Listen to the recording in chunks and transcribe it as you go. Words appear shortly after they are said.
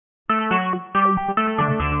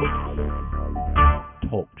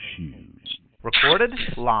Shoes. Recorded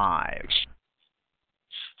live.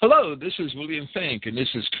 Hello, this is William Fink, and this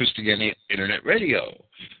is Christianity Internet Radio.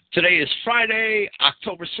 Today is Friday,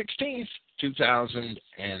 October 16th,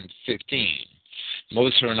 2015.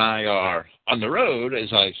 Melissa and I are on the road,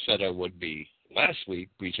 as I said I would be last week,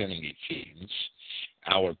 presenting Ephesians.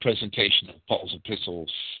 Our presentation of Paul's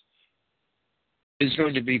epistles is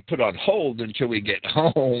going to be put on hold until we get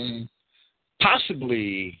home,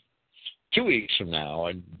 possibly 2 weeks from now,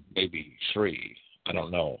 and maybe 3. I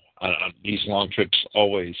don't know. These long trips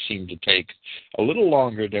always seem to take a little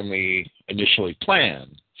longer than we initially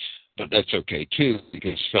planned, but that's okay too,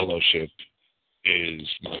 because fellowship is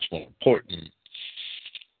much more important.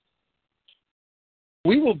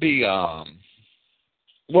 We will be,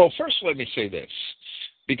 well, first let me say this,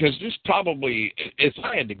 because this probably, if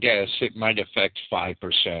I had to guess, it might affect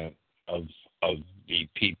 5% of the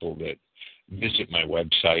people that visit my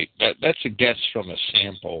website. That's a guess from a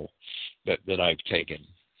sample that I've taken.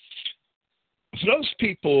 For those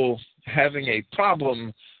people having a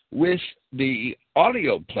problem with the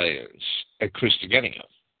audio players at Christogenea,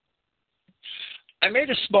 I made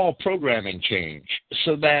a small programming change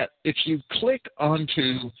so that if you click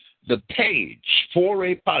onto the page for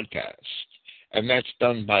a podcast, and that's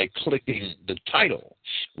done by clicking the title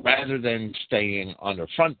rather than staying on the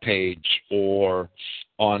front page or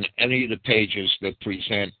on any of the pages that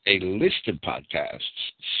present a list of podcasts.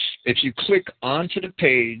 If you click onto the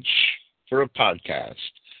page for a podcast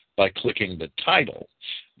by clicking the title,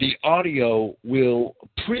 the audio will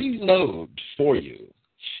preload for you.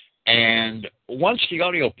 And once the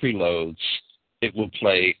audio preloads, it will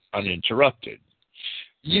play uninterrupted.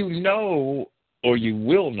 You know, or you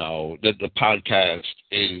will know, that the podcast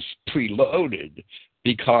is preloaded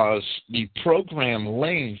because the program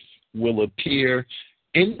length will appear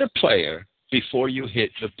in the player before you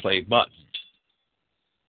hit the play button.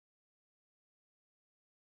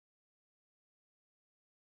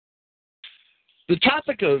 The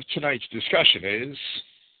topic of tonight's discussion is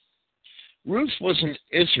Ruth was an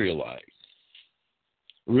Israelite.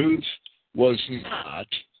 Ruth was not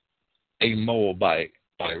a Moabite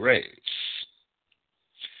by race.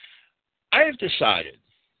 I have decided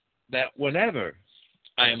that whenever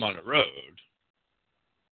I am on a road,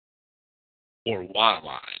 or while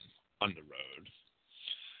I'm on the road,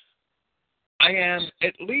 I am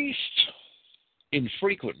at least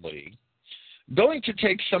infrequently going to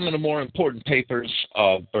take some of the more important papers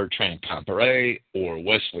of Bertrand Comparet or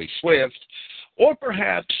Wesley Swift, or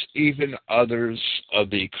perhaps even others of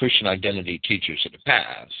the Christian identity teachers of the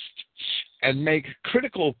past, and make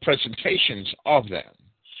critical presentations of them,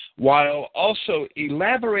 while also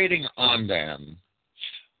elaborating on them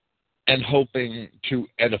and hoping to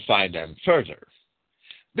edify them further.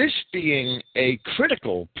 This being a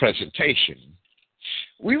critical presentation,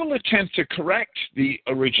 we will attempt to correct the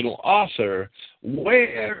original author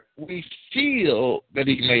where we feel that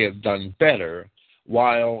he may have done better,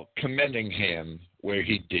 while commending him where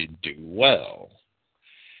he did do well.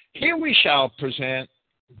 Here we shall present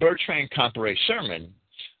Bertrand Comparet's sermon,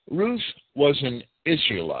 Ruth was an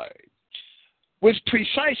Israelite, with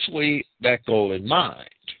precisely that goal in mind.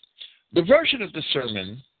 This version of the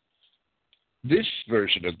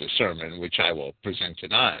sermon, which I will present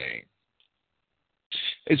tonight,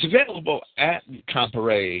 is available at the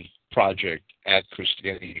Comparet Project at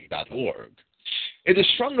Christianity.org. It is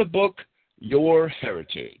from the book Your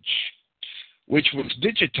Heritage, which was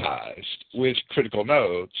digitized with critical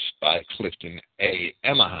notes by Clifton A.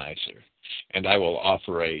 Emmeheiser. And I will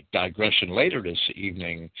offer a digression later this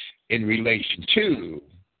evening in relation to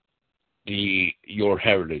the Your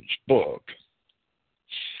Heritage book.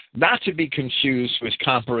 Not to be confused with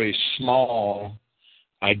Comparet's small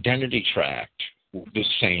identity tract with the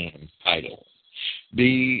same title.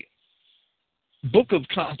 The book of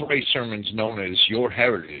Comparet sermons, known as Your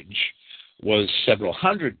Heritage, was several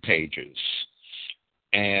hundred pages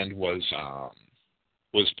and was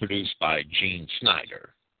produced by Gene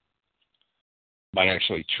Snyder, by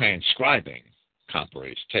actually transcribing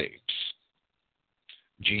Comparet's tapes.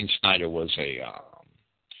 Gene Snyder was a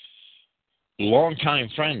longtime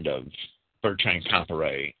friend of Bertrand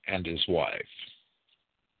Comparet and his wife.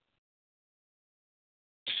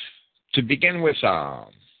 To begin with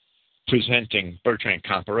presenting Bertrand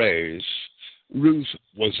Comparet's Ruth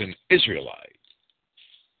was an Israelite.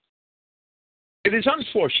 It is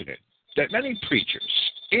unfortunate that many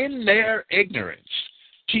preachers, in their ignorance,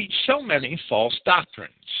 teach so many false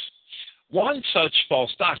doctrines. One such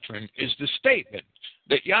false doctrine is the statement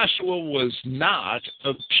that Yahshua was not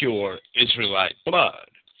of pure Israelite blood.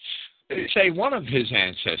 They say one of his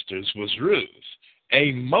ancestors was Ruth,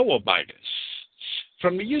 a Moabitess.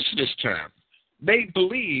 From the use of this term, they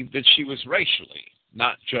believed that she was racially,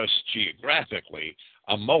 not just geographically,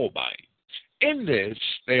 a Moabite. In this,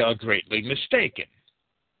 they are greatly mistaken.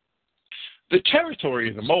 The territory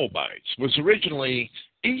of the Moabites was originally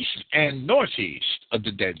east and northeast of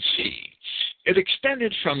the Dead Sea. It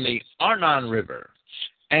extended from the Arnon River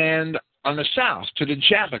and on the south to the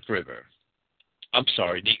Jabbok River.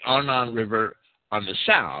 The Arnon River on the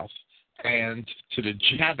south and to the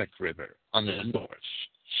Jabbok River on the north.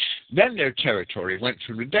 Then their territory went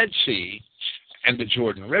through the Dead Sea and the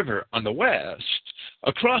Jordan River on the west,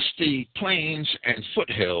 across the plains and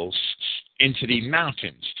foothills into the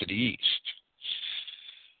mountains to the east.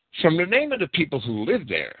 From the name of the people who lived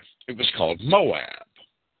there, it was called Moab.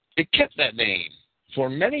 It kept that name for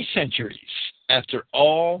many centuries after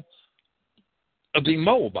all of the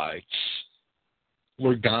Moabites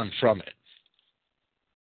were gone from it.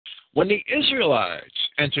 When the Israelites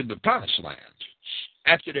entered the Promised Land,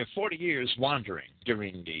 after their 40 years wandering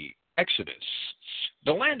during the Exodus,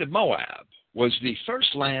 the land of Moab was the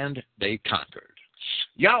first land they conquered.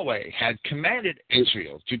 Yahweh had commanded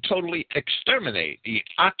Israel to totally exterminate the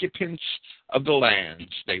occupants of the lands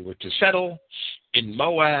they were to settle. In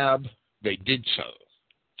Moab, they did so.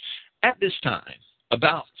 At this time,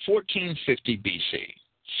 about 1450 BC,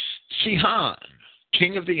 Sihon,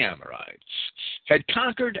 king of the Amorites, had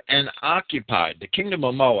conquered and occupied the kingdom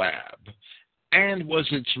of Moab and was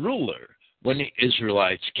its ruler when the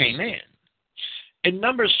Israelites came in. In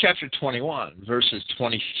Numbers chapter 21, verses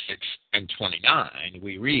 26 and 29,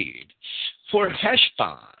 we read, "For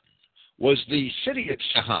Heshbon was the city of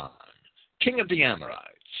Sihon, king of the Amorites,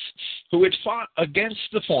 who had fought against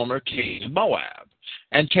the former king of Moab,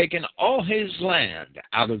 and taken all his land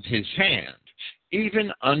out of his hand,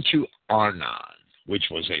 even unto Arnon, which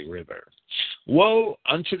was a river. Woe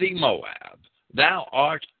unto thee, Moab! Thou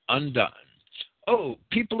art undone. O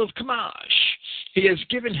people of Chemosh, he has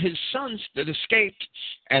given his sons that escaped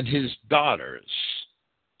and his daughters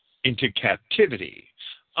into captivity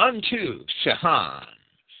unto Sihon,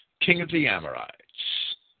 king of the Amorites."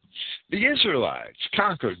 The Israelites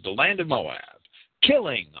conquered the land of Moab,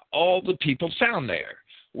 killing all the people found there.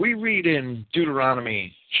 We read in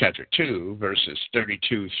Deuteronomy chapter 2, verses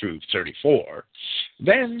 32 through 34,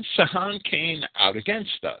 "Then Sihon came out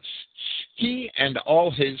against us, he and all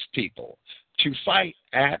his people, to fight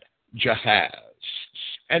at Jahaz.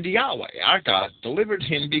 And Yahweh, our God, delivered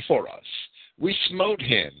him before us. We smote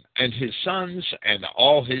him and his sons and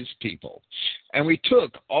all his people. And we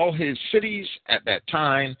took all his cities at that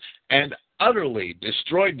time and utterly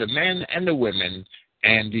destroyed the men and the women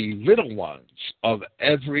and the little ones of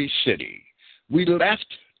every city. We left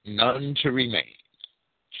none to remain."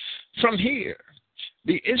 From here,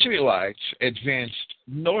 the Israelites advanced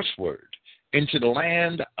northward into the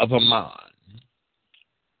land of Ammon.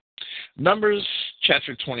 Numbers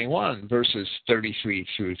chapter 21, verses 33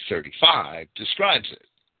 through 35 describes it.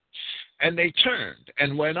 "And they turned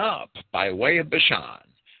and went up by way of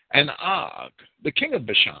Bashan, and Og, the king of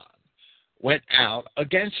Bashan, went out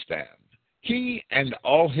against them, he and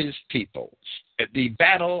all his people, at the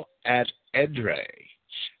battle at Edrei.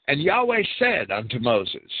 And Yahweh said unto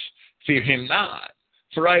Moses, Fear him not,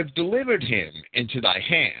 for I have delivered him into thy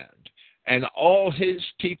hand, and all his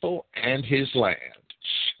people and his land.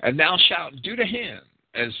 And thou shalt do to him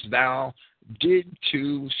as thou did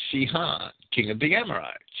to Sihon, king of the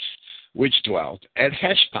Amorites, which dwelt at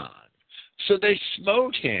Heshbon. So they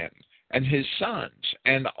smote him and his sons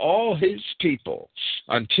and all his people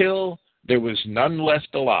until there was none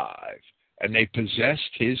left alive, and they possessed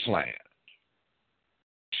his land."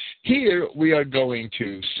 Here we are going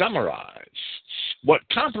to summarize what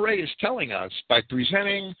Comparet is telling us by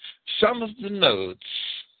presenting some of the notes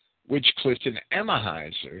which Clifton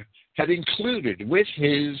Emahiser had included with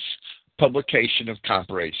his publication of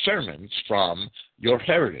Comparet sermons from Your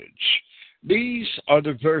Heritage. These are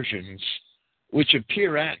the versions which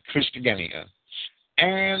appear at Christogenea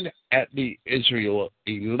and at the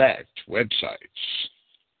Israelite websites.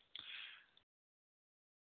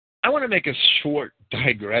 I want to make a short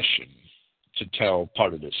digression to tell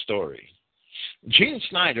part of this story. Jean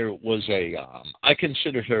Snyder was I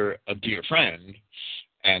consider her a dear friend,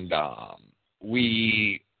 and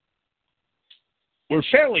we were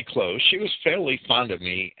fairly close. She was fairly fond of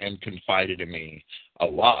me and confided in me a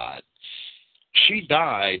lot. She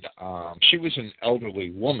died. She was an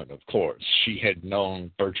elderly woman, of course. She had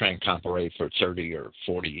known Bertrand Comparet for 30 or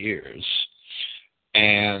 40 years,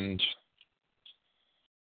 and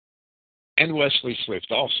Wesley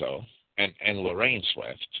Swift also, and Lorraine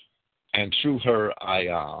Swift. And through her, I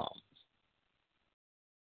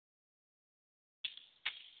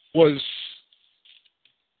was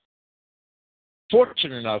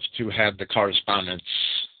fortunate enough to have the correspondence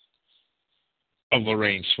of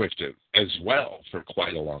Lorraine Swift as well for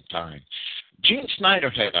quite a long time. Gene Snyder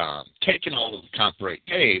had taken all of the Comparate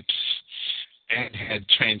tapes and had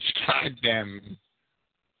transcribed them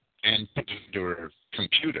and put them into her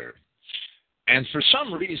computer. And for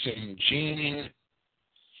some reason, Gene,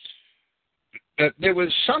 there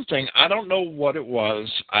was something, I don't know what it was,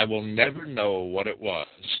 I will never know what it was,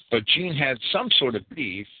 but Gene had some sort of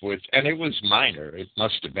beef with, and it was minor, it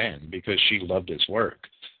must have been, because she loved his work,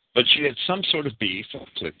 but she had some sort of beef with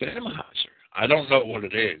Clifton Emheiser. I don't know what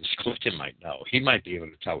it is. Clifton might know. He might be able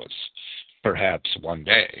to tell us perhaps one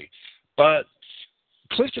day. But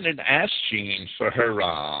Clifton had asked Gene for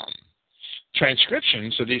her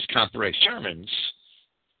transcriptions of these Comparate sermons,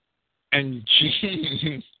 and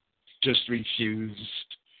Gene just refused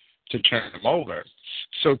to turn them over.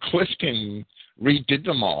 So Clifton redid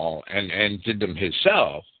them all and did them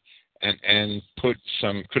himself and put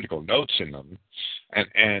some critical notes in them.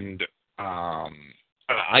 And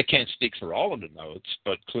I can't speak for all of the notes,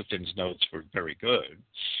 but Clifton's notes were very good.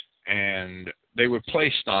 And they were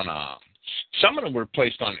placed on, some of them were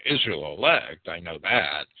placed on Israelite, I know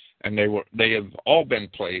that. And they have all been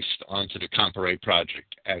placed onto the Comparate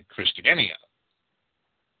project at Christogenea.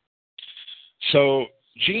 So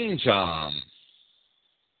Jean's,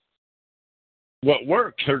 what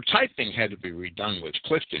worked, her typing had to be redone with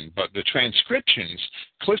Clifton, but the transcriptions,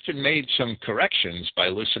 Clifton made some corrections by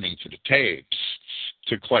listening to the tapes,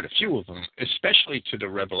 to quite a few of them, especially to the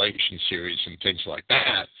Revelation series and things like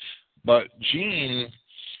that. But Jean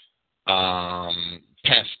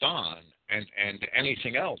passed on, and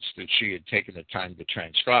anything else that she had taken the time to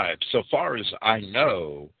transcribe, so far as I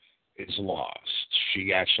know, is lost.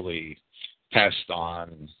 She actually passed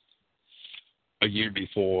on a year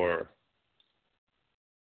before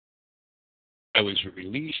I was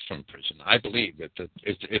released from prison. I believe that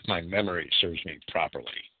if my memory serves me properly.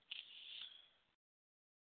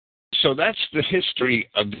 So that's the history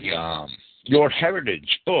of the Your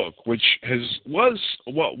Heritage book, which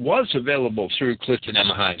was available through Clifton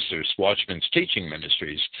Emheiser's Watchman's Teaching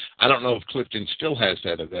Ministries. I don't know if Clifton still has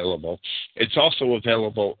that available. It's also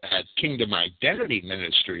available at Kingdom Identity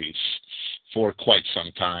Ministries for quite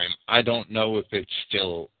some time. I don't know if it's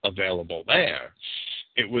still available there.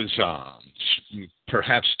 It was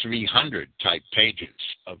perhaps 300 type pages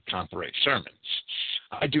of Comparate sermons.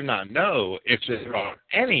 I do not know if there are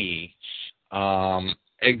any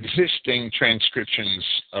existing transcriptions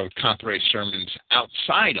of Comparate sermons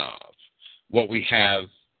outside of what we have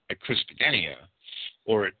at Christogenea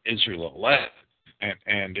or at Israelite.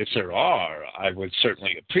 And if there are, I would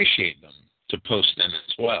certainly appreciate them to post them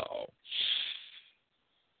as well.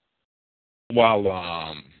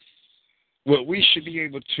 While we should be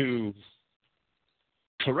able to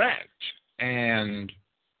correct and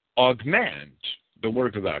augment the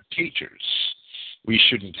work of our teachers. We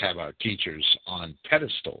shouldn't have our teachers on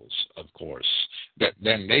pedestals, of course, that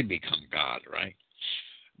then they become God, right?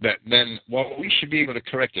 That then, while we should be able to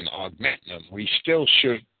correct and augment them, we still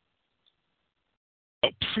should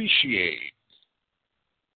appreciate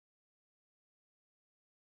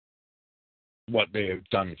what they have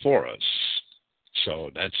done for us.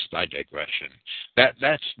 So that's my digression. That's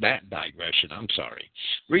that digression. I'm sorry.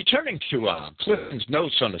 Returning to Clifton's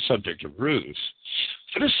notes on the subject of Ruth,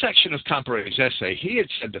 for this section of Comparate's essay, he had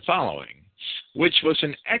said the following, which was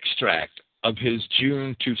an extract of his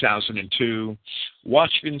June 2002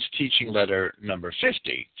 Watchman's Teaching Letter number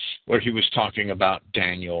 50, where he was talking about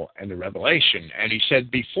Daniel and the Revelation. And he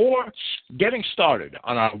said, before getting started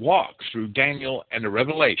on our walk through Daniel and the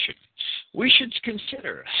Revelation, we should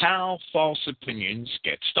consider how false opinions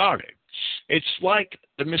get started. It's like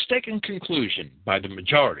the mistaken conclusion by the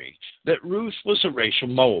majority that Ruth was a racial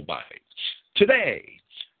Moabite. Today,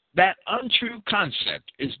 that untrue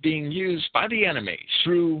concept is being used by the enemy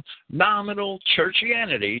through nominal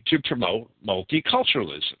churchianity to promote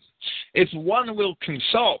multiculturalism. If one will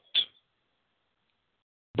consult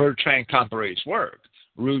Bertrand Comparate's work,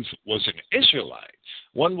 Ruth was an Israelite,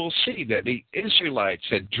 one will see that the Israelites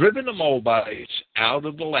had driven the Moabites out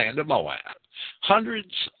of the land of Moab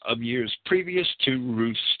hundreds of years previous to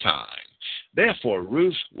Ruth's time. Therefore,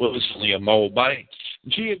 Ruth was only a Moabite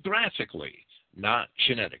geographically, not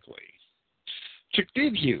genetically. To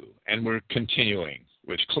give you, and we're continuing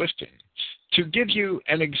with Clifton, to give you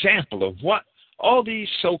an example of what all these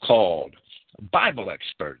so-called Bible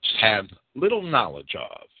experts have little knowledge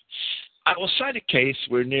of, I will cite a case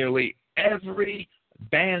where nearly every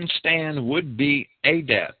bandstand would-be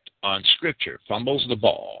adept on Scripture fumbles the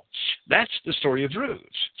ball. That's the story of Ruth.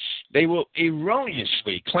 They will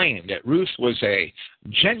erroneously claim that Ruth was a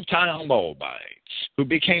Gentile Moabite. who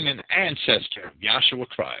became an ancestor of Yahshua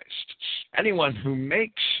Christ. Anyone who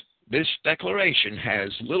makes this declaration has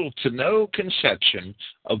little to no conception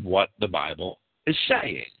of what the Bible is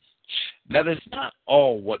saying. That is not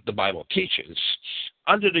all what the Bible teaches.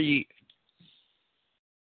 Under the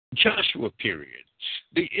Joshua period,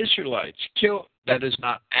 the Israelites killed. That is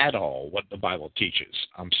not at all what the Bible teaches.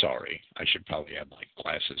 I'm sorry. I should probably have my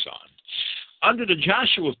glasses on. Under the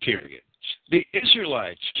Joshua period, the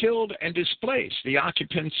Israelites killed and displaced the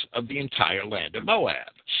occupants of the entire land of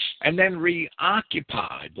Moab, and then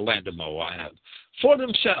reoccupied the land of Moab for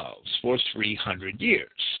themselves for 300 years.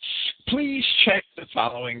 Please check the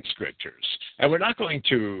following scriptures. And we're not going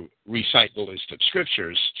to recite the list of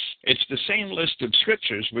scriptures. It's the same list of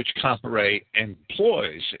scriptures which Comparet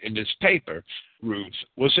employs in this paper. Ruth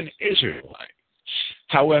was an Israelite.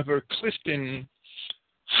 However, Clifton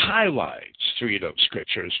highlights 3 of those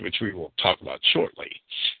scriptures, which we will talk about shortly.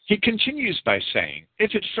 He continues by saying,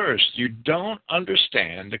 if at first you don't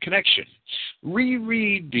understand the connection,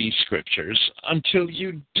 reread these scriptures until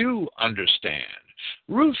you do understand.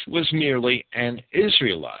 Ruth was merely an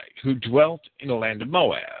Israelite who dwelt in the land of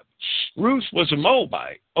Moab. Ruth was a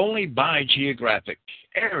Moabite only by geographic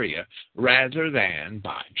area rather than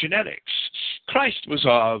by genetics. Christ was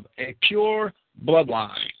of a pure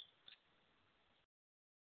bloodline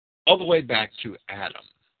all the way back to Adam.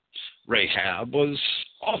 Rahab was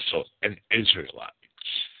also an Israelite.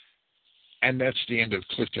 And that's the end of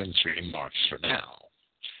Clifton's remarks for now.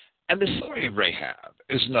 And the story of Rahab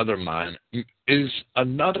is another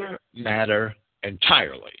matter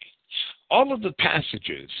entirely. All of the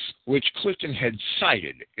passages which Clifton had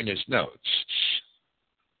cited in his notes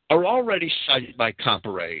are already cited by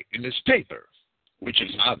Comparet in his paper, which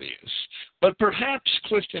is obvious. But perhaps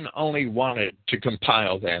Clifton only wanted to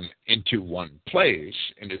compile them into one place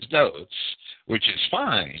in his notes, which is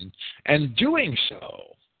fine, and doing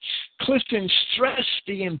so, Clifton stressed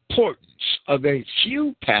the importance of a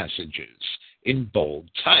few passages in bold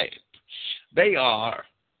type. They are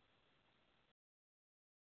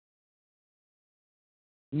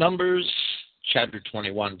Numbers chapter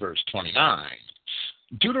 21, verse 29,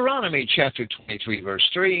 Deuteronomy chapter 23, verse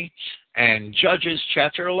 3, and Judges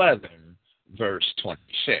chapter 11, verse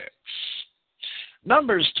 26.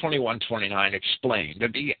 Numbers 21:29 explained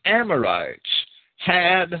that the Amorites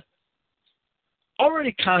had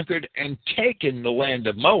already conquered and taken the land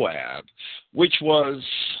of Moab, which was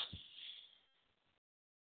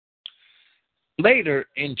later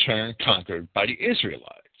in turn conquered by the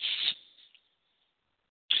Israelites.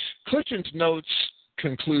 Clifton's notes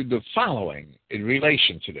conclude the following in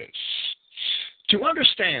relation to this. To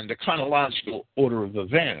understand the chronological order of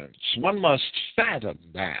events, one must fathom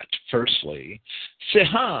that, firstly,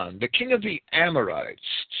 Sihon, the king of the Amorites,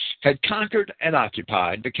 had conquered and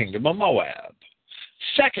occupied the kingdom of Moab.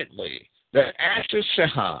 Secondly, that after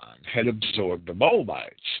Sihon had absorbed the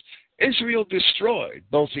Moabites, Israel destroyed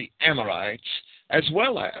both the Amorites as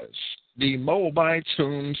well as the Moabites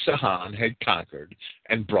whom Sihon had conquered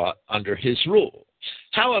and brought under his rule.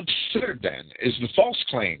 How absurd, then, is the false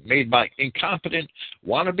claim made by incompetent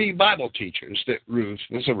wannabe Bible teachers that Ruth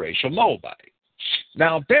was a racial Moabite.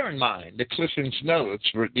 Now, bear in mind that Clifton's notes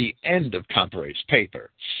were at the end of Comparet's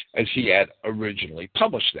paper, as he had originally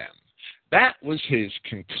published them. That was his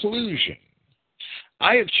conclusion.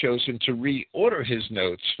 I have chosen to reorder his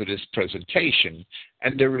notes for this presentation,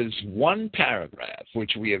 and there is one paragraph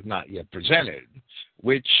which we have not yet presented,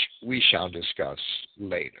 which we shall discuss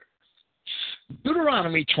later.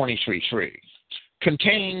 Deuteronomy 23:3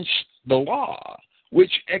 contains the law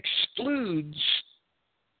which excludes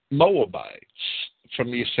Moabites from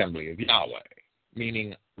the assembly of Yahweh,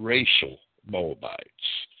 meaning racial Moabites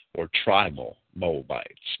or tribal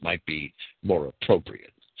Moabites might be more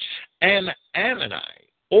appropriate. An Ammonite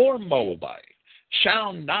or Moabite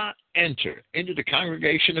shall not enter into the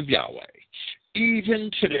congregation of Yahweh. Even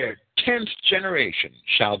to their 10th generation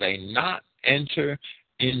shall they not enter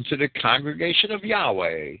into the congregation of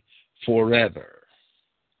Yahweh forever.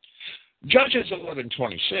 Judges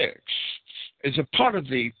 11:26 is a part of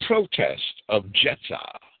the protest of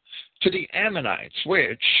Jephthah to the Ammonites,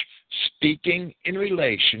 which, speaking in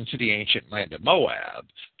relation to the ancient land of Moab,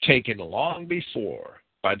 taken long before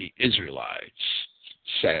by the Israelites,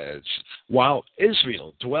 says, while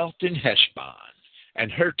Israel dwelt in Heshbon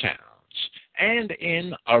and her towns, and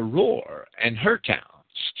in Aroer and her towns,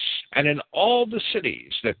 and in all the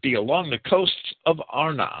cities that be along the coasts of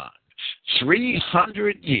Arnon,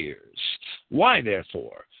 300 years. Why,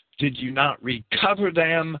 therefore, did you not recover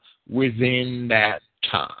them within that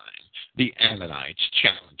time? The Ammonites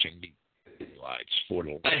challenging the Israelites for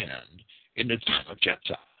the land in the time of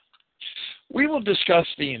Jephthah. We will discuss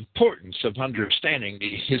the importance of understanding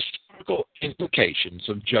the historical implications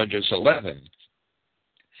of Judges 11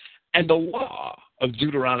 and the law of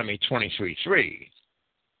Deuteronomy 23:3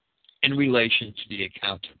 in relation to the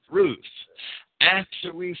account of Ruth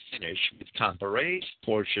after we finish with Compare's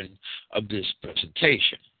portion of this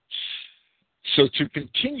presentation. So to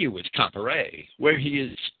continue with Compare, where he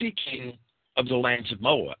is speaking of the lands of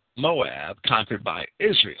Moab conquered by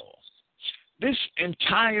Israel, this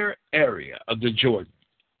entire area of the Jordan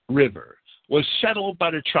River was settled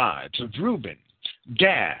by the tribes of Reuben,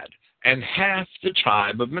 Gad, and half the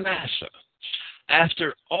tribe of Manasseh.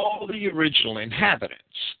 After all the original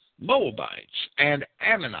inhabitants, Moabites and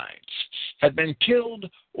Ammonites, had been killed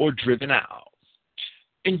or driven out.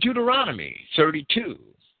 In Deuteronomy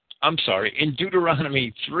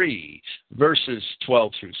 3, verses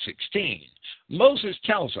 12 through 16, Moses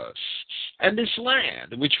tells us, "And this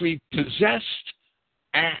land which we possessed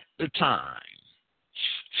at the time,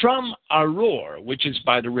 from Aroer, which is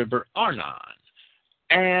by the river Arnon,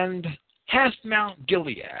 and half Mount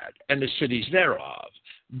Gilead, and the cities thereof,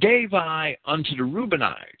 gave I unto the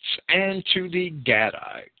Reubenites and to the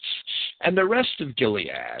Gadites, and the rest of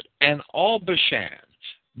Gilead, and all Bashan,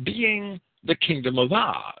 being the kingdom of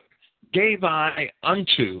Og, gave I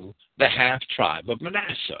unto the half-tribe of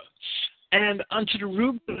Manasseh, and unto the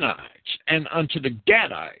Reubenites and unto the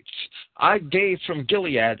Gadites I gave from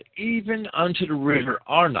Gilead even unto the river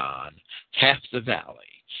Arnon half the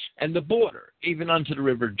valley, and the border even unto the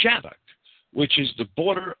river Jabbok, which is the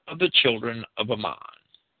border of the children of Ammon."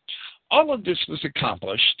 All of this was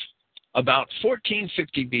accomplished about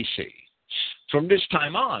 1450 BC. From this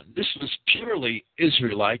time on, this was purely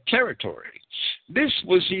Israelite territory. This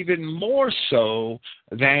was even more so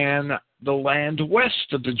than the land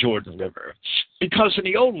west of the Jordan River, because in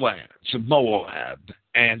the old lands of Moab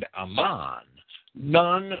and Ammon,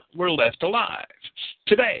 none were left alive.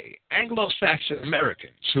 Today, Anglo-Saxon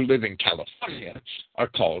Americans who live in California are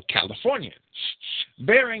called Californians.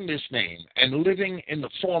 Bearing this name and living in the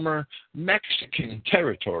former Mexican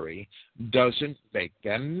territory doesn't make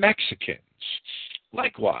them Mexicans.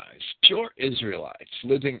 Likewise, pure Israelites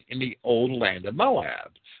living in the old land of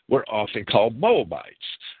Moab were often called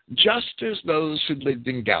Moabites, just as those who lived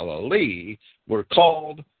in Galilee were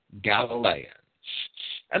called Galileans.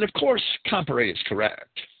 And of course, Compare is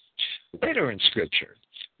correct. Later in Scripture,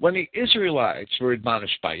 when the Israelites were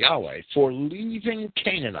admonished by Yahweh for leaving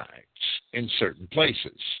Canaanites in certain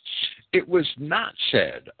places, it was not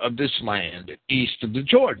said of this land east of the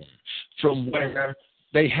Jordan, from where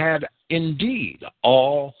they had indeed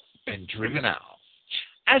all been driven out.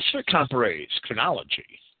 As for Compare's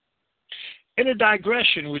chronology, in a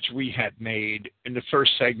digression which we had made in the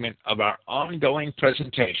first segment of our ongoing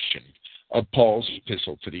presentation of Paul's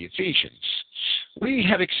epistle to the Ephesians, we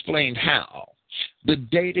have explained how the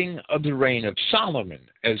dating of the reign of Solomon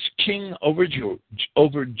as king over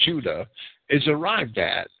Judah is arrived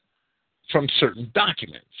at from certain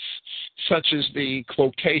documents, such as the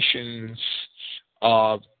quotations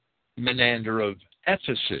of Menander of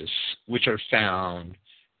Ephesus, which are found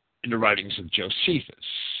in the writings of Josephus.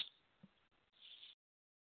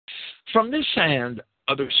 From this and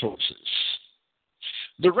other sources,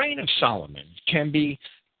 the reign of Solomon can be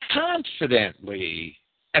confidently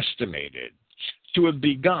estimated to have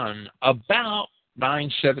begun about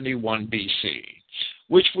 971 BC,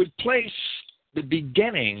 which would place the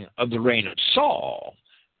beginning of the reign of Saul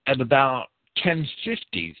at about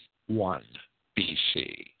 1051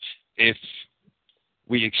 BC, if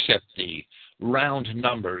we accept the round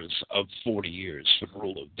numbers of 40 years for the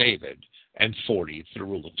rule of David and 40 for the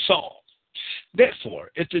rule of Saul.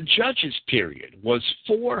 Therefore, if the judges' period was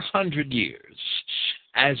 400 years,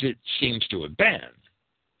 as it seems to have been,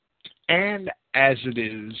 and as it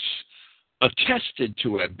is attested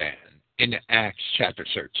to have been in Acts chapter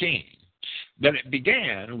 13, then it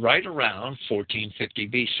began right around 1450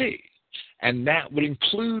 BC, and that would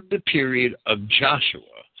include the period of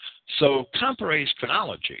Joshua. So Compare's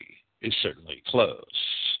chronology is certainly close.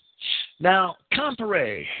 Now,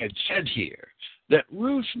 Compare had said here that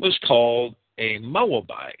Ruth was called a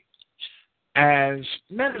Moabite, as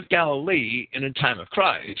men of Galilee in the time of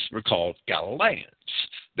Christ were called Galileans.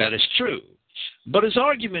 That is true, but his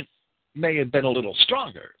argument may have been a little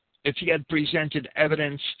stronger if he had presented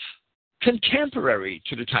evidence contemporary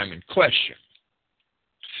to the time in question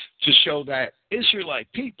to show that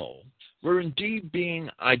Israelite people were indeed being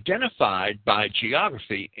identified by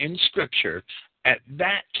geography in Scripture at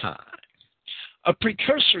that time. A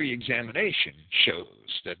precursory examination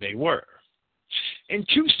shows that they were. In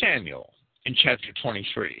 2 Samuel, in chapter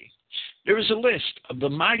 23, there is a list of the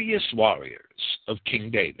mightiest warriors of King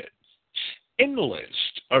David. In the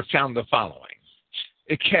list are found the following: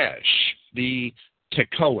 Ikesh, the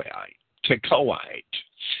Tekoite,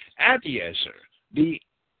 Abiezer, the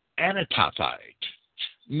Anatothite,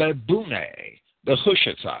 Mebune, the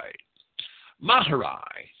Hushathite,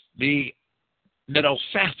 Maharai, the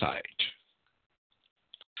Netophathite,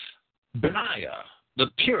 Benaiah, the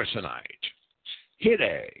Pirathonite,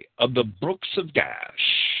 Hide of the brooks of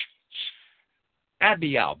Gash,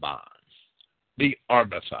 Abialban, the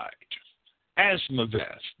Arbathite,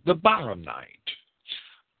 Asmaveth, the Baramite,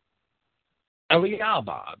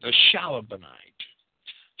 Eliabah, the Shalabonite,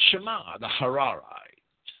 Shema, the Hararite,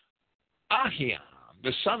 Ahiam,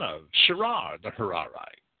 the son of Shirar, the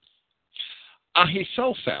Hararite,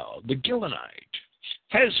 Ahithophel, the Gilonite,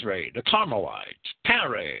 Hezri, the Carmelite,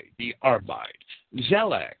 Pare, the Arbite,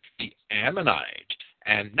 Zelek, the Ammonite,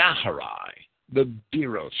 and Naharai, the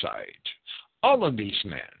Beerothite. All of these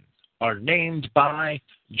men are named by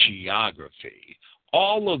geography.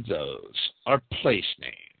 All of those are place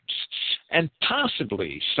names. And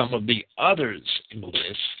possibly some of the others in the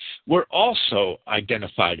list were also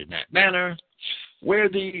identified in that manner, where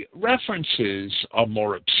the references are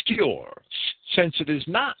more obscure, since it is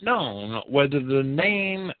not known whether the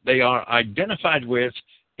name they are identified with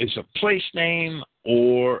is a place name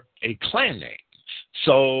or a clan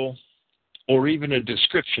name, or even a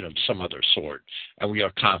description of some other sort. And we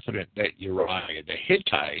are confident that Uriah the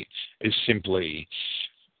Hittite is simply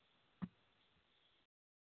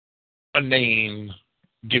a name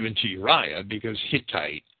given to Uriah because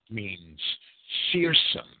Hittite means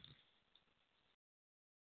fearsome.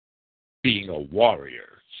 Being a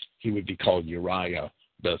warrior, he would be called Uriah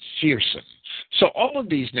the Fearsome. So all of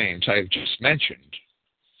these names I have just mentioned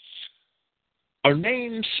are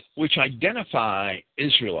names which identify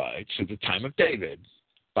Israelites at the time of David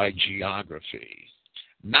by geography,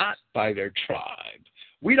 not by their tribe.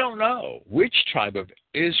 We don't know which tribe of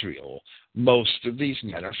Israel most of these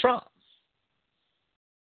men are from,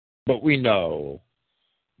 but we know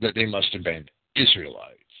that they must have been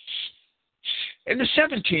Israelites. In the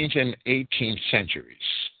 17th and 18th centuries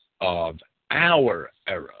of our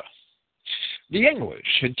era, the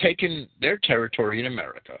English had taken their territory in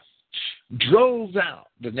America, drove out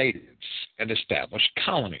the natives, and established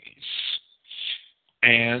colonies.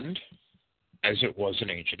 And, as it was in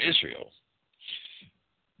ancient Israel,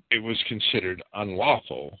 it was considered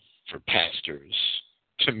unlawful for pastors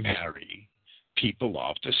to marry people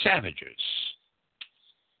off to savages.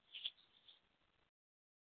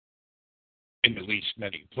 In at least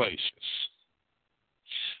many places.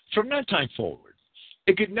 From that time forward,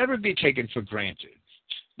 it could never be taken for granted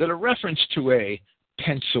that a reference to a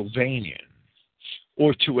Pennsylvanian,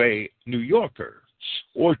 or to a New Yorker,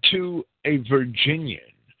 or to a Virginian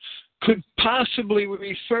could possibly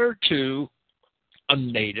refer to a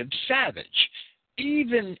native savage,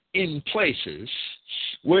 even in places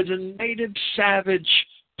where the native savage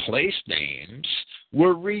place names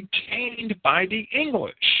were retained by the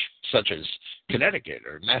English, such as Connecticut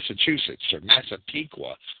or Massachusetts or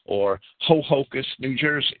Massapequa or Hohokus, New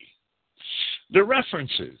Jersey. The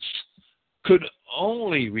references could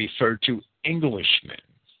only refer to Englishmen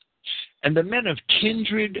and the men of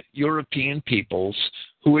kindred European peoples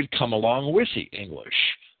who had come along with the English,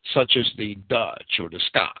 such as the Dutch or the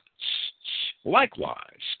Scots. Likewise,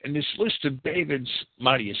 in this list of David's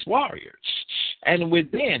mightiest warriors, and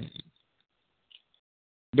within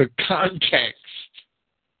the context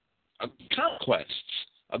of the conquests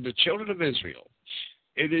of the children of Israel,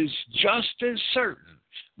 it is just as certain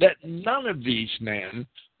that none of these men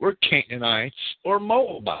were Canaanites or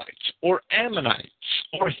Moabites or Ammonites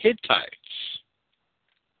or Hittites,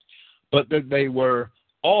 but that they were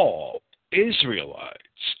all Israelites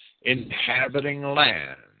inhabiting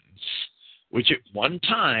lands which at one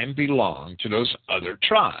time belonged to those other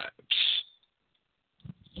tribes.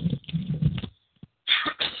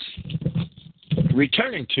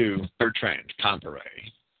 Returning to Bertrand Comparet,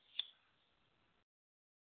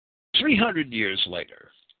 300 years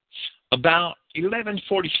later, about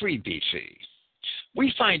 1143 BC,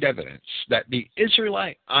 we find evidence that the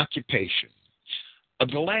Israelite occupation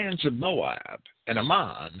of the lands of Moab and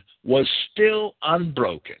Ammon was still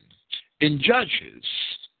unbroken. In Judges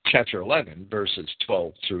chapter 11, verses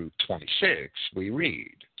 12 through 26, we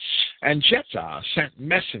read, "And Jephthah sent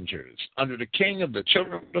messengers unto the king of the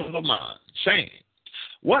children of Ammon, saying,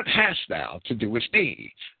 What hast thou to do with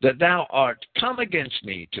me, that thou art come against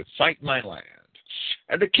me to fight my land?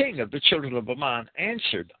 And the king of the children of Ammon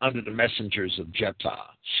answered unto the messengers of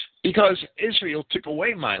Jephthah, Because Israel took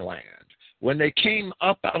away my land, when they came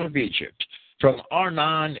up out of Egypt, from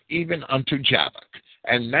Arnon even unto Jabbok,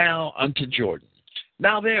 and now unto Jordan.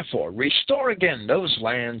 Now therefore restore again those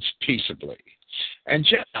lands peaceably. And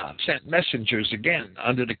Jephthah sent messengers again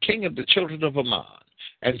unto the king of the children of Ammon,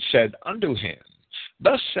 and said unto him,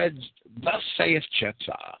 Thus saith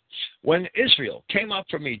Jephthah, when Israel came up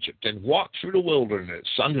from Egypt and walked through the wilderness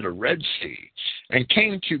under the Red Sea, and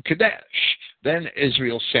came to Kadesh, then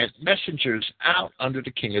Israel sent messengers out unto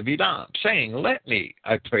the king of Edom, saying, Let me,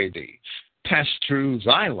 I pray thee, pass through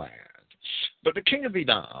thy land. But the king of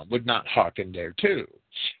Edom would not hearken thereto.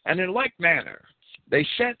 And in like manner they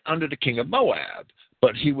sent unto the king of Moab,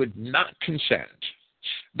 but he would not consent.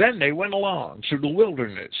 Then they went along through the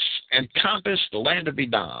wilderness, and compassed the land of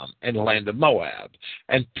Edom and the land of Moab,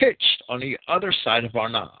 and pitched on the other side of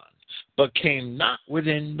Arnon, but came not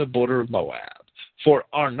within the border of Moab, for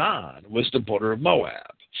Arnon was the border of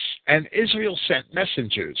Moab. And Israel sent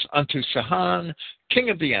messengers unto Sihon, king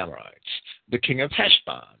of the Amorites, the king of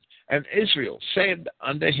Heshbon. And Israel said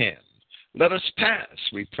unto him, Let us pass,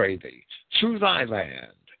 we pray thee, through thy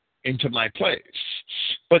land into my place.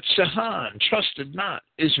 But Sihon trusted not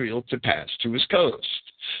Israel to pass to his coast.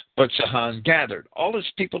 But Sihon gathered all his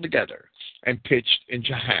people together, and pitched in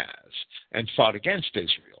Jahaz, and fought against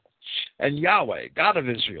Israel. And Yahweh, God of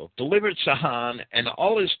Israel, delivered Sihon and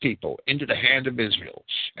all his people into the hand of Israel,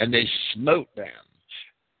 and they smote them.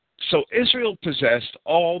 So Israel possessed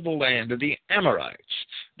all the land of the Amorites,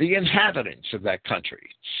 the inhabitants of that country,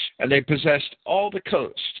 and they possessed all the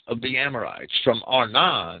coast of the Amorites, from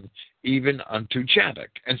Arnon even unto Jabbok,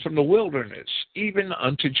 and from the wilderness even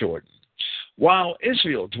unto Jordan, while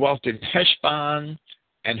Israel dwelt in Heshbon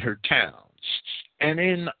and her towns, and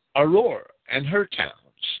in Aroer and her towns,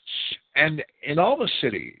 and in all the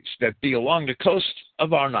cities that be along the coast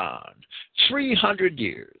of Arnon, 300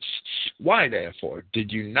 years. Why, therefore,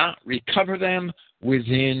 did you not recover them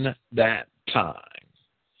within that time?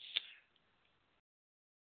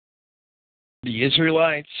 The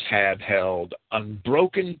Israelites had held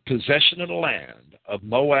unbroken possession of the land of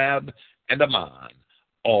Moab and Ammon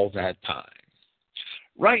all that time.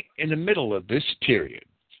 Right in the middle of this period,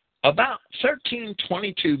 about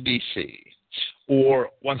 1322 BC, or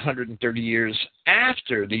 130 years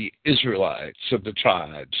after the Israelites of the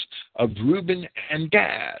tribes of Reuben and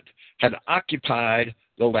Gad had occupied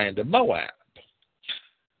the land of Moab,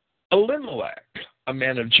 Elimelech, a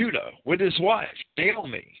man of Judah, with his wife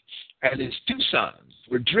Naomi and his 2 sons,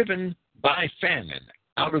 were driven by famine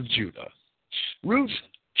out of Judah. Ruth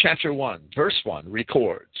chapter 1, verse 1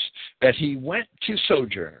 records that he went to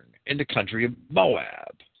sojourn in the country of Moab.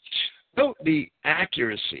 Note the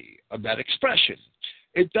accuracy of that expression.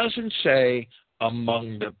 It doesn't say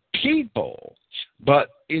among the people, but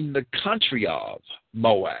in the country of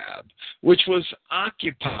Moab, which was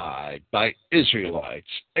occupied by Israelites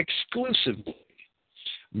exclusively.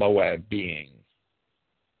 Moab being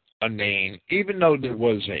a name, even though there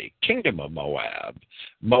was a kingdom of Moab,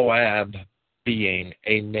 Moab being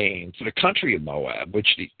a name for the country of Moab, which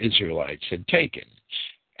the Israelites had taken.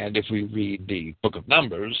 And if we read the book of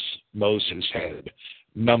Numbers, Moses had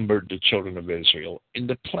numbered the children of Israel in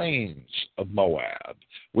the plains of Moab,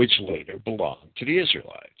 which later belonged to the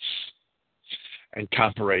Israelites. And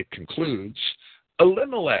Comparate concludes,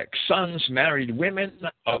 Elimelech's sons married women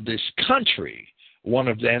of this country, one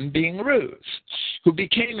of them being Ruth, who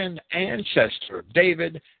became an ancestor of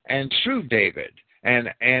David, and through David, an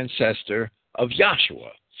ancestor of Joshua.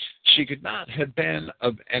 She could not have been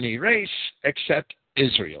of any race except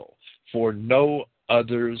Israel, for no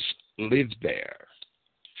others lived there.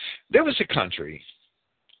 There was a country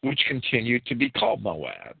which continued to be called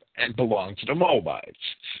Moab and belonged to the Moabites,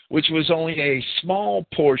 which was only a small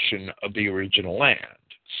portion of the original land.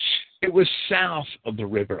 It was south of the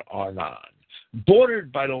river Arnon,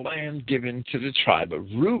 bordered by the land given to the tribe of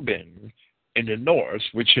Reuben in the north,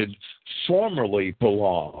 which had formerly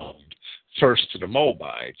belonged first to the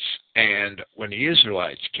Moabites, and when the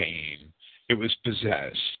Israelites came, it was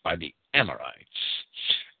possessed by the Amorites.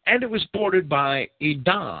 And it was bordered by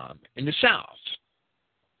Edom in the south.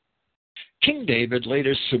 King David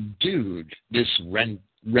later subdued this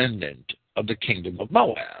remnant of the kingdom of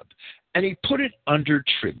Moab, and he put it under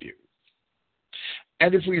tribute.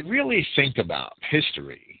 And if we really think about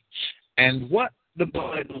history and what the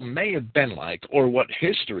Bible may have been like, or what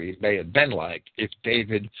history may have been like if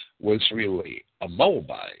David was really a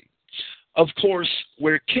Moabite, of course,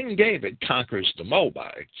 where King David conquers the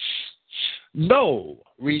Moabites, no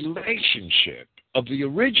relationship of the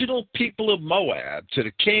original people of Moab to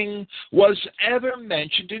the king was ever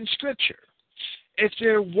mentioned in Scripture. If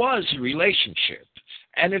there was a relationship,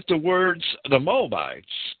 and if the words of the Moabites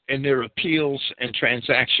in their appeals and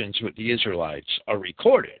transactions with the Israelites are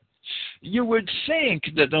recorded, you would think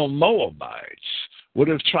that the Moabites would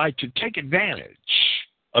have tried to take advantage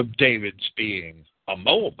of David's being a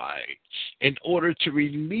Moabite in order to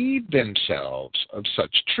relieve themselves of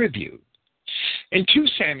such tribute. In 2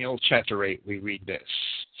 Samuel chapter 8, we read this.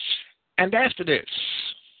 And after this,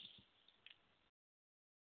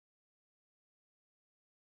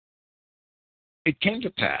 it came to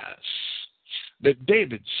pass that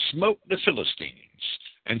David smote the Philistines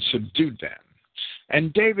and subdued them.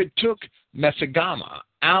 And David took Methegama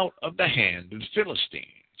out of the hand of the Philistines.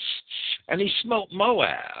 And he smote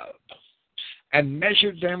Moab and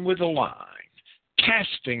measured them with a line,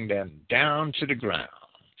 casting them down to the ground.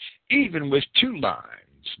 Even with 2 lines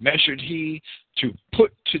measured he to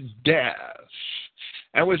put to death,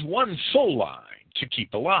 and with 1 full line to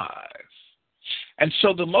keep alive. And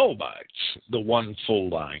so the Moabites, the 1 full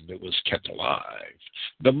line that was kept alive,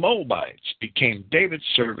 the Moabites became David's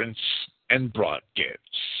servants and brought gifts.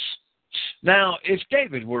 Now, if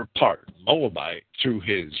David were part Moabite through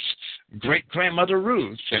his great-grandmother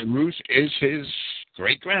Ruth, and Ruth is his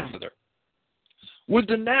great-grandmother, would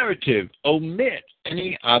the narrative omit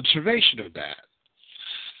any observation of that?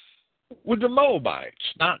 Would the Moabites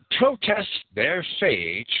not protest their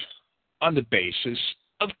fate on the basis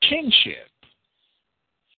of kinship?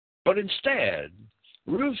 But instead,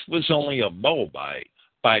 Ruth was only a Moabite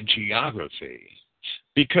by geography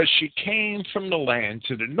because she came from the land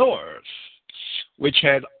to the north, which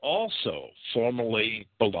had also formerly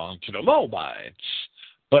belonged to the Moabites,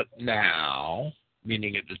 but now,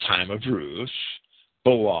 meaning at the time of Ruth,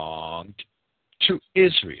 belonged to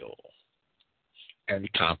Israel.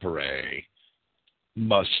 And Compare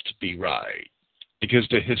must be right, because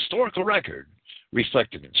the historical record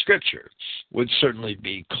reflected in Scripture would certainly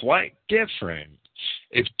be quite different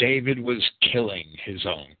if David was killing his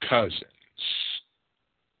own cousins.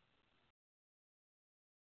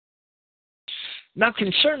 Now,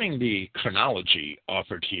 concerning the chronology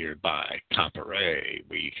offered here by Compare,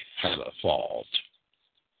 we have a fault.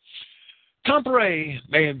 Compare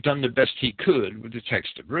may have done the best he could with the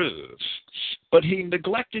text of Ruth, but he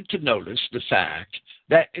neglected to notice the fact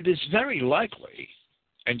that it is very likely,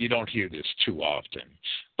 and you don't hear this too often,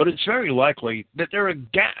 but it's very likely that there are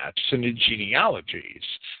gaps in the genealogies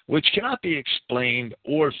which cannot be explained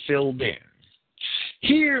or filled in.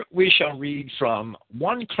 Here we shall read from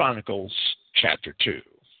 1 Chronicles chapter 2.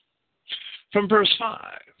 From verse 5,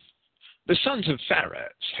 the sons of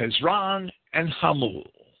Phares, Hezron and Hamul,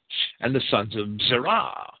 and the sons of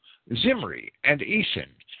Zerah, Zimri, and Ethan,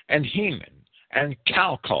 and Heman, and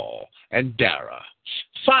Calcol, and Dara,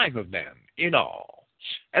 5 of them in all.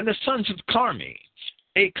 And the sons of Carmi,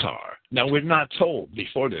 Achar. Now, we're not told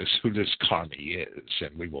before this who this Carmi is,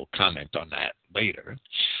 and we will comment on that later.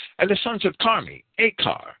 And the sons of Carmi,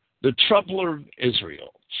 Achar, the troubler of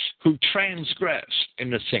Israel, who transgressed in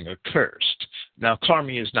the thing accursed. Now,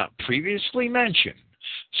 Carmi is not previously mentioned,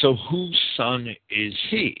 so whose son is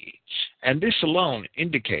he? And this alone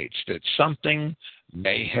indicates that something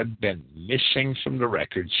may have been missing from the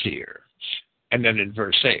records here. And then in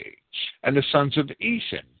verse 8, and the sons of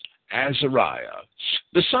Ethan, Azariah,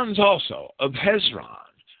 the sons also of Hezron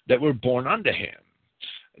that were born unto him,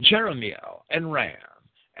 Jeremiel and Ram,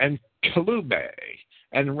 and Calube,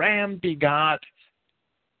 and Ram begot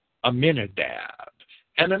Aminadab,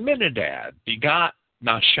 and Aminadab begot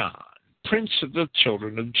Nahshon, prince of the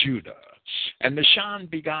children of Judah, and Nahshon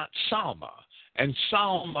begot Salma, and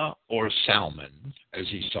Salma, or Salmon, as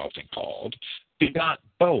he's often called, begot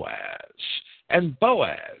Boaz, and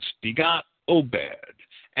Boaz begot Obed,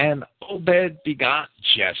 and Obed begot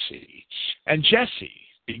Jesse, and Jesse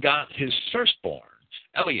begot his firstborn,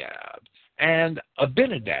 Eliab, and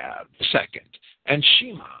Abinadab the second, and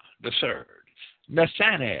Shema the third,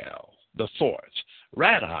 Nathanael the fourth,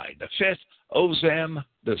 Radai the fifth, Ozem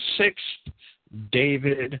the sixth,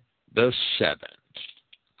 David the seventh.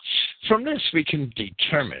 From this we can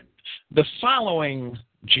determine the following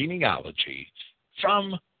genealogy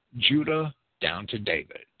from Judah down to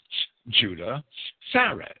David. Judah,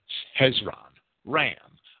 Phares, Hezron, Ram,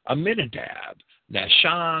 Aminadab,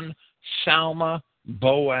 Nahshon, Salma,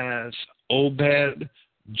 Boaz, Obed,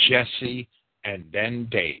 Jesse, and then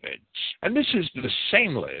David. And this is the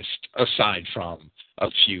same list, aside from a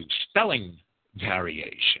few spelling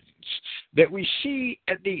variations, that we see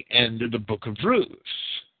at the end of the book of Ruth,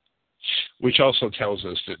 which also tells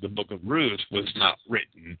us that the book of Ruth was not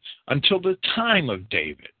written until the time of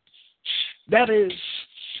David. That is,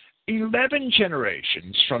 11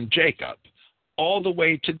 generations from Jacob all the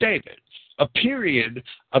way to David, a period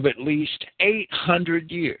of at least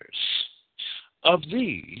 800 years. Of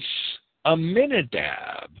these,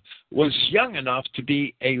 Aminadab was young enough to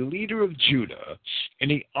be a leader of Judah in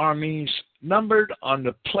the armies numbered on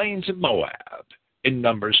the plains of Moab in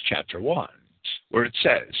Numbers chapter 1, where it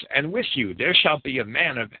says, "And with you there shall be a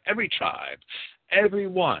man of every tribe, every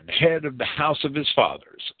one head of the house of his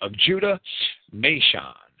fathers, of Judah,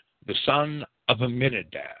 Nashon, the son of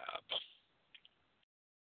Aminadab."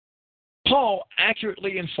 Paul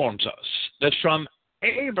accurately informs us that from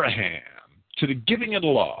Abraham to the giving of the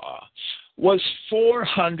law was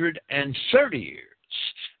 430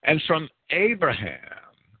 years, and from Abraham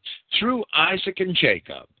through Isaac and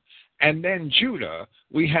Jacob, and then Judah,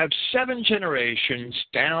 we have 7 generations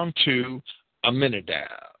down to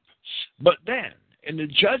Aminadab. But then, in the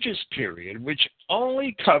Judges period, which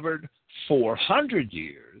only covered 400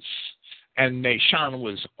 years, and Nashon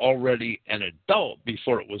was already an adult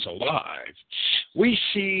before it was alive, we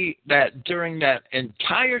see that during that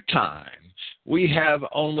entire time, we have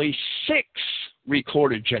only 6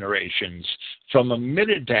 recorded generations from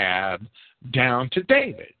Aminadab down to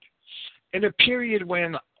David, in a period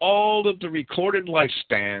when all of the recorded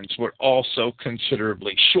lifespans were also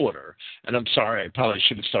considerably shorter. And I'm sorry, I probably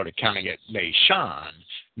should have started counting at Nashon,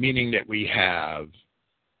 meaning that we have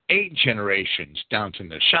 8 generations down to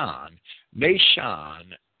Nashon.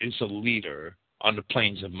 Nashon is a leader on the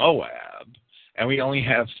plains of Moab, and we only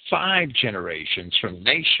have 5 generations from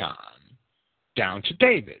Nashon down to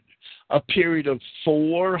David, a period of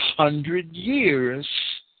 400 years,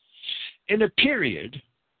 in a period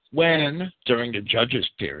when, during the Judges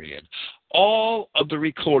period, all of the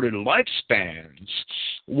recorded lifespans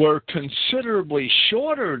were considerably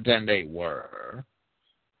shorter than they were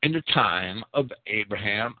in the time of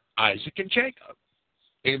Abraham, Isaac, and Jacob.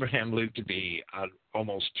 Abraham lived to be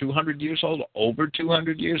almost 200 years old, over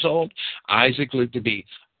 200 years old. Isaac lived to be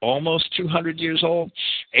almost 200 years old.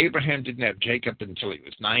 Abraham didn't have Jacob until he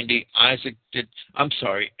was 90.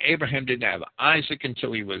 Abraham didn't have Isaac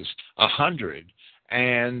until he was 100.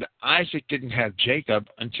 And Isaac didn't have Jacob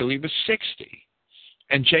until he was 60.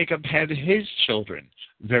 And Jacob had his children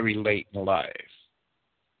very late in life.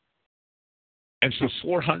 And for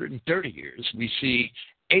 430 years, we see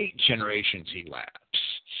 8 generations elapse.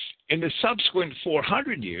 In the subsequent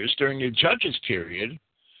 400 years, during the Judges period,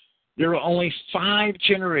 there are only 5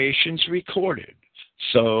 generations recorded.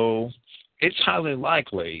 So it's highly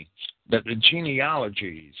likely that the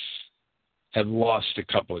genealogies have lost a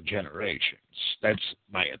couple of generations. That's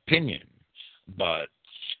my opinion. But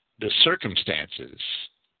the circumstances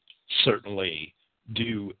certainly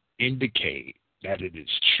do indicate that it is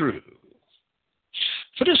true.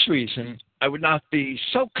 For this reason, I would not be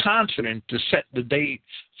so confident to set the date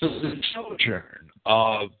for the sojourn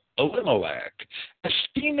of Elimelech,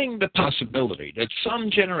 esteeming the possibility that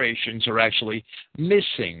some generations are actually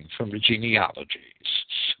missing from the genealogies.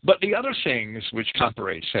 But the other things which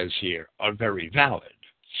Compare says here are very valid.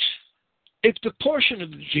 If the portion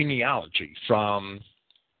of the genealogy from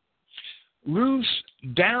Ruth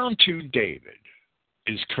down to David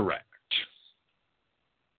is correct,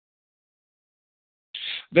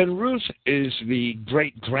 then Ruth is the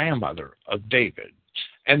great-grandmother of David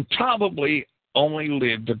and probably only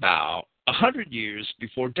lived about 100 years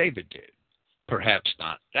before David did. Perhaps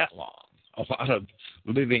not that long. A lot of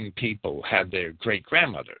living people had their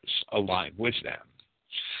great-grandmothers alive with them.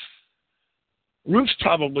 Ruth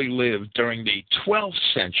probably lived during the 12th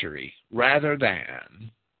century rather than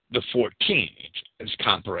the 14th, as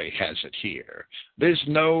Compare has it here. There's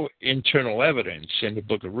no internal evidence in the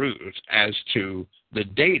book of Ruth as to the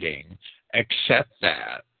dating, except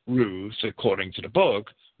that Ruth, according to the book,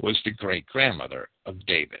 was the great-grandmother of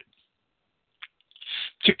David.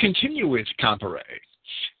 To continue with Compare,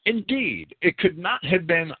 indeed, it could not have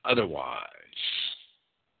been otherwise.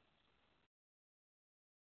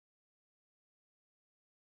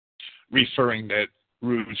 Referring that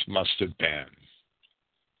Ruth must have been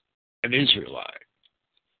an Israelite,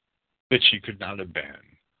 that she could not have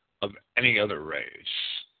been of any other race.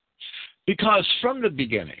 Because from the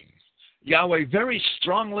beginning, Yahweh very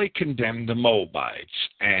strongly condemned the Moabites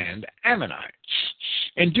and Ammonites.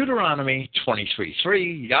 In Deuteronomy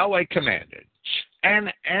 23:3, Yahweh commanded,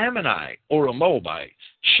 "An Ammonite or a Moabite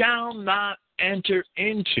shall not enter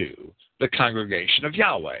into the congregation of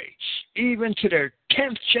Yahweh. Even to their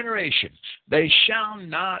 10th generation, they shall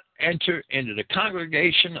not enter into the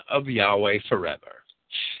congregation of Yahweh forever."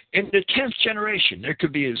 In the 10th generation, there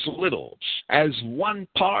could be as little as 1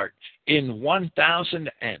 part in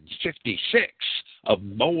 1,056 of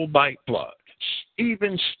Moabite blood.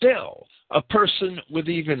 Even still, a person with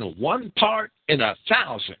even 1 part in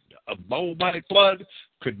 1,000 of Moabite blood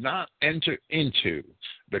could not enter into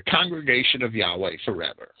the congregation of Yahweh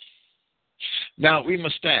forever. Now, we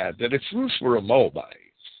must add that if Ruth were a Moabite,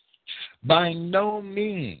 by no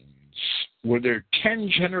means were there 10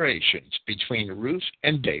 generations between Ruth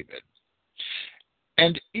and David,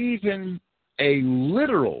 and even a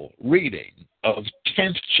literal reading of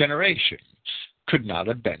 10th generation could not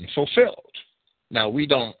have been fulfilled. Now, we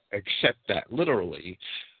don't accept that literally.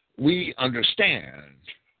 We understand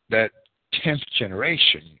that 10th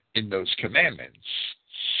generation in those commandments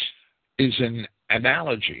is an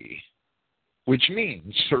analogy, which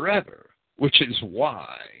means forever, which is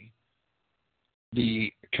why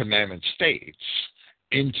the commandment states,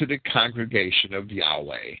 into the congregation of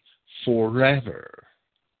Yahweh forever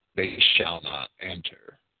they shall not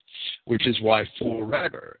enter, which is why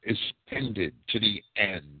forever is appended to the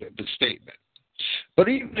end of the statement. But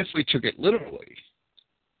even if we took it literally,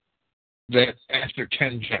 that after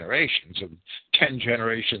 10 generations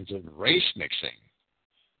of race mixing,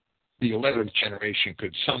 the 11th generation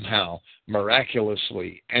could somehow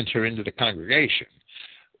miraculously enter into the congregation,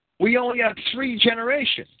 we only have 3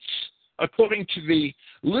 generations. According to the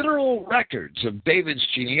literal records of David's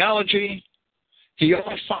genealogy, he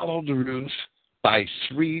only followed Ruth by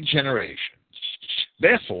 3 generations.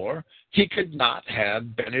 Therefore, he could not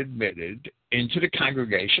have been admitted into the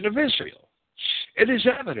congregation of Israel. It is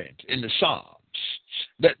evident in the Psalms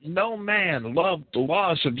that no man loved the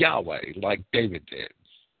laws of Yahweh like David did.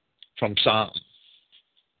 From Psalm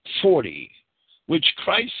 40, which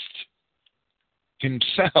Christ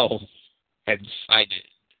himself had cited.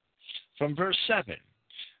 From verse 7,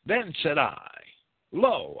 then said I,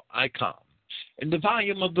 Lo, I come. In the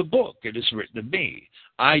volume of the book it is written of me,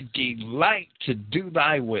 I delight to do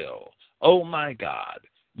thy will, O my God.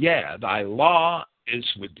 Yeah, thy law is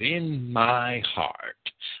within my heart.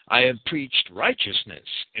 I have preached righteousness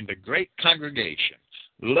in the great congregation.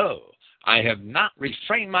 Lo, I have not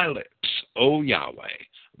refrained my lips, O Yahweh,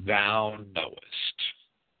 thou knowest.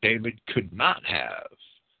 David could not have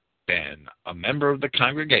been a member of the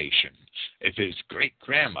congregation if his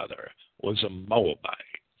great-grandmother was a Moabite.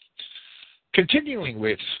 Continuing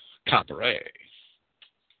with Comparet,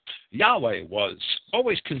 Yahweh was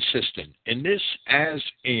always consistent in this as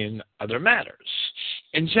in other matters.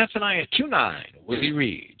 In Zephaniah 2:9, we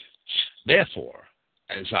read, Therefore,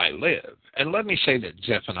 as I live, and let me say that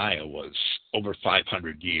Zephaniah was over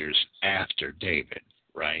 500 years after David,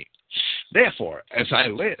 right? Therefore, as I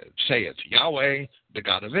live, saith Yahweh, the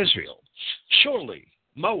God of Israel, surely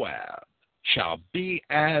Moab shall be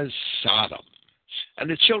as Sodom, and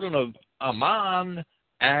the children of Ammon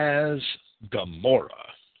as Gomorrah.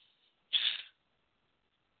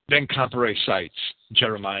 Then Comparet cites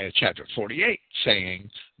Jeremiah chapter 48, saying,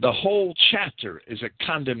 the whole chapter is a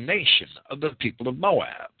condemnation of the people of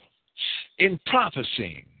Moab. In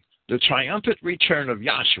prophesying the triumphant return of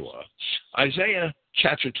Yahshua, Isaiah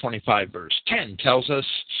chapter 25, verse 10 tells us,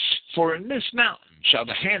 For in this mountain shall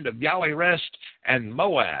the hand of Yahweh rest, and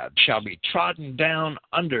Moab shall be trodden down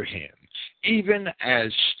under him, even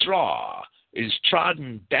as straw is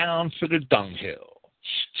trodden down for the dunghill.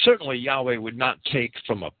 Certainly Yahweh would not take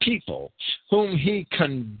from a people whom he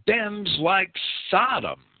condemns like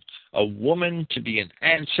Sodom a woman to be an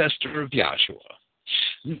ancestor of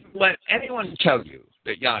Yahshua. Let anyone tell you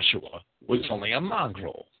that Yahshua was only a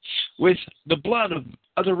mongrel with the blood of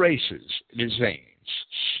other races in his veins.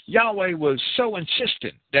 Yahweh was so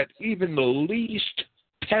insistent that even the least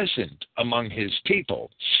peasant among his people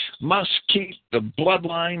must keep the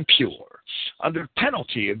bloodline pure, under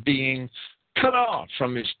penalty of being cut off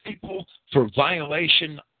from his people for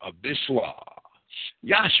violation of this law.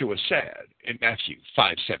 Yahshua said in Matthew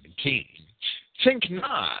 5:17, Think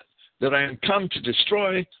not that I am come to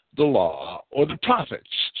destroy the law or the prophets.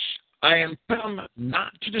 I am come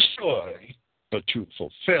not to destroy, but to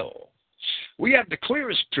fulfill. We have the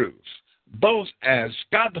clearest proof, both as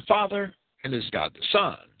God the Father and as God the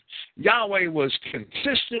Son. Yahweh was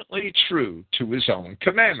consistently true to his own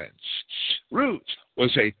commandments. Ruth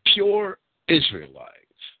was a pure Israelite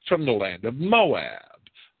from the land of Moab,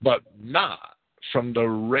 but not from the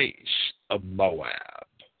race of Moab.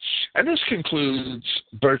 And this concludes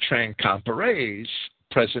Bertrand Comparet's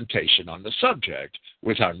presentation on the subject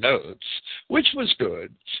with our notes, which was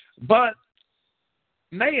good, but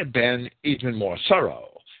may have been even more thorough,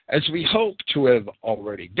 as we hope to have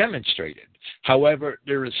already demonstrated. However,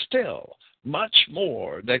 there is still much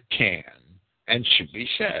more that can and should be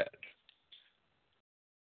said.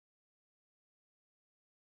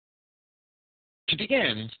 To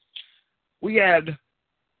begin, we had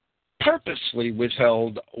purposely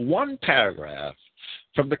withheld one paragraph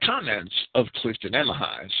from the comments of Clifton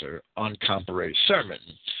Emahiser on Comparet's sermon,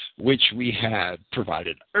 which we had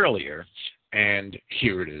provided earlier, and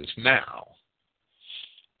here it is now.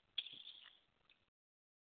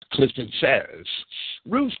 Clifton says,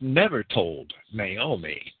 Ruth never told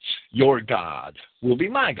Naomi, your God will be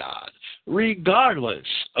my God, regardless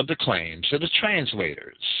of the claims of the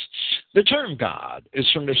translators. The term God is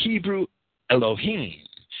from the Hebrew Elohim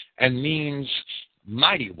and means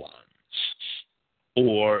mighty ones,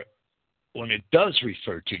 or when it does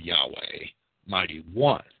refer to Yahweh, mighty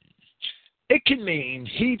one. It can mean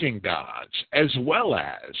heathen gods as well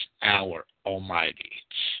as our Almighty.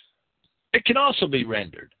 It can also be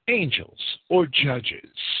rendered angels or judges.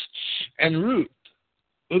 And Ruth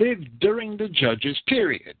lived during the judges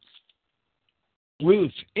period.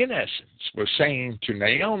 Ruth, in essence, was saying to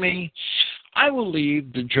Naomi, I will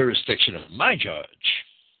leave the jurisdiction of my judge,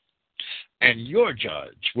 and your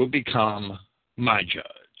judge will become my judge.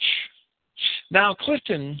 Now,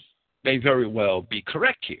 Clifton may very well be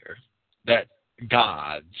correct here, that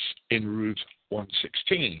gods in Ruth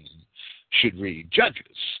 1:16 should read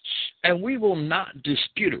judges, and we will not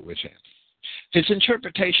dispute it with him. His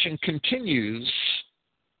interpretation continues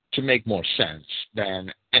to make more sense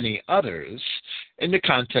than any others in the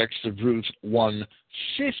context of Ruth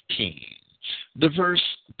 1:15, the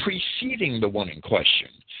verse preceding the one in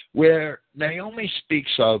question, where Naomi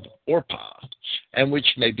speaks of Orpah, and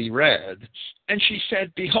which may be read, and she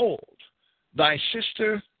said, behold, thy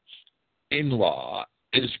sister-in-law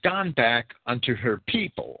is gone back unto her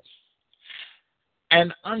people,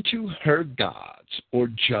 and unto her gods, or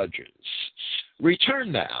judges.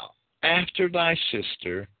 Return thou after thy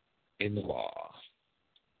sister-in-law.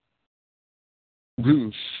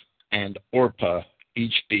 Ruth and Orpah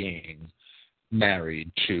each being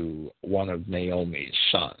married to one of Naomi's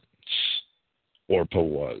sons. Orpah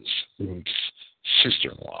was Ruth's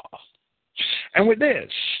sister-in-law. And with this,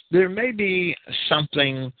 there may be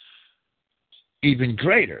something even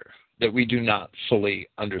greater that we do not fully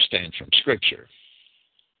understand from Scripture.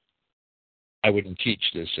 I wouldn't teach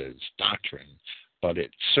this as doctrine, but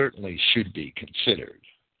it certainly should be considered.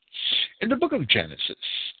 In the book of Genesis,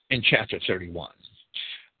 in chapter 31,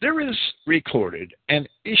 there is recorded an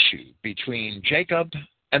issue between Jacob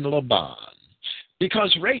and Laban,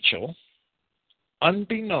 because Rachel,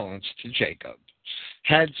 unbeknownst to Jacob,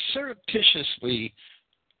 had surreptitiously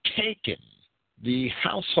taken the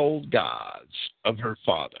household gods of her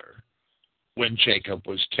father when Jacob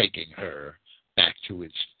was taking her back to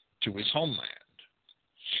his homeland.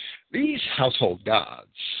 These household gods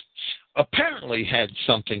apparently had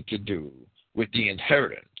something to do with the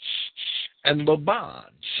inheritance, and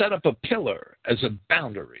Laban set up a pillar as a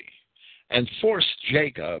boundary and forced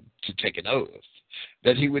Jacob to take an oath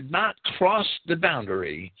that he would not cross the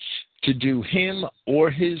boundary to do him or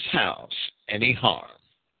his house any harm.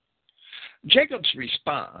 Jacob's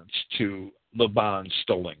response to Laban's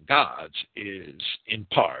stolen gods is, in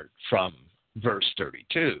part, from verse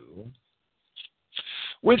 32,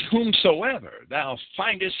 with whomsoever thou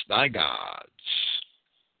findest thy gods,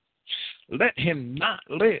 let him not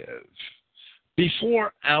live.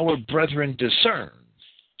 Before our brethren discern,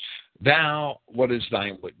 thou what is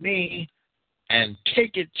thine with me, and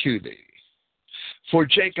take it to thee. For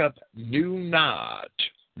Jacob knew not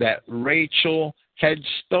that Rachel had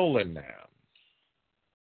stolen them.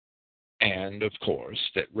 And, of course,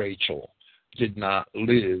 that Rachel did not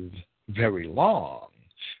live very long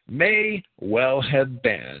may well have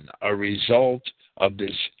been a result of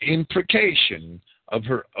this imprecation of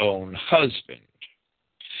her own husband.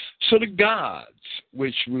 So the gods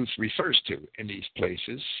which Ruth refers to in these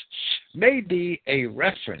places may be a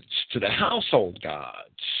reference to the household gods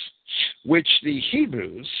which the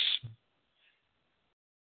Hebrews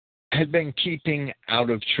had been keeping out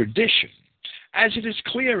of tradition, as it is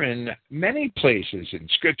clear in many places in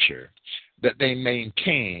Scripture that they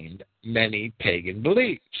maintained many pagan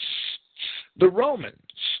beliefs. The Romans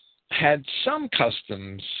had some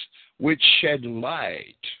customs which shed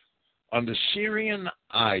light on the Syrian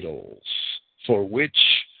idols for which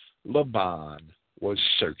Laban was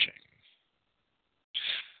searching.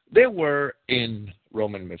 There were in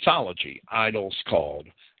Roman mythology idols called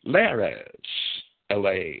Lares,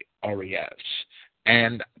 L-A-R-E-S,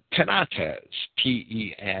 and Penates,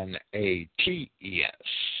 P-E-N-A-T-E-S,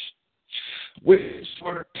 which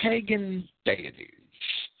were pagan deities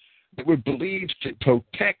that were believed to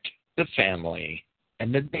protect the family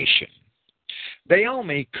and the nation.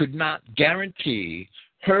 Naomi could not guarantee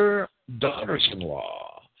her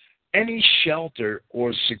daughters-in-law any shelter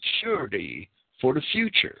or security for the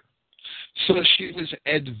future, so she was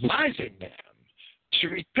advising them to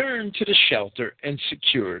return to the shelter and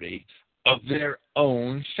security of their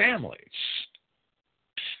own families.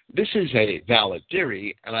 This is a valid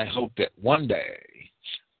theory, and I hope that one day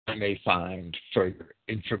I may find further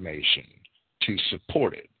information to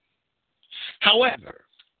support it. However,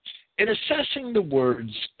 in assessing the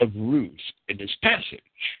words of Ruth in this passage,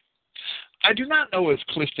 I do not know if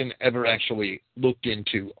Clifton ever actually looked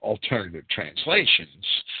into alternative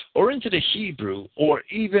translations or into the Hebrew or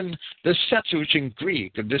even the Septuagint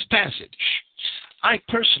Greek of this passage. I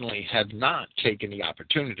personally have not taken the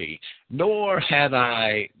opportunity, nor had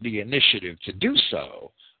I the initiative to do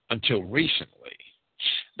so until recently.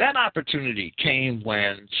 That opportunity came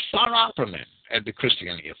when Sarah Opperman at the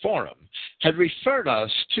Christiania Forum had referred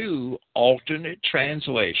us to alternate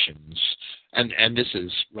translations, and this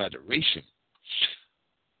is rather recent,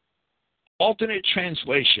 alternate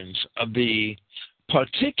translations of the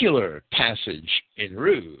particular passage in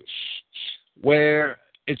Ruth, where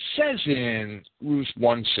it says in Ruth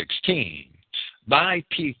 1:16, "Thy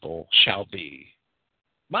people shall be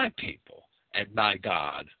my people, and thy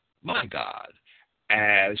God my God,"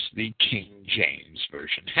 as the King James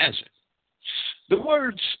Version has it. The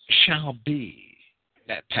words "shall be" in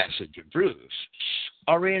that passage of Ruth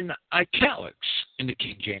are in italics in the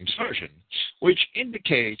King James Version, which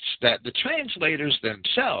indicates that the translators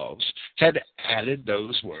themselves had added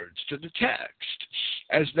those words to the text,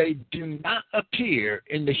 as they do not appear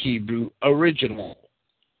in the Hebrew original.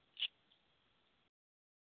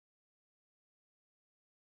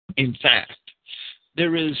 In fact,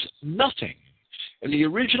 there is nothing in the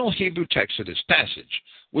original Hebrew text of this passage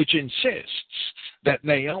which insists that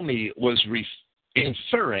Naomi was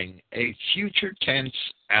inferring a future tense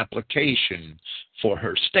application for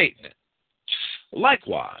her statement.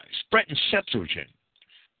 Likewise, Brenton's Septuagint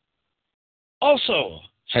also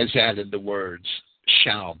has added the words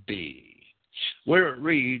 "shall be," where it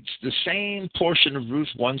reads the same portion of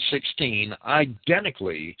Ruth 1:16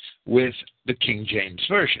 identically with the King James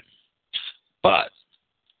Version. But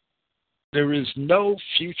there is no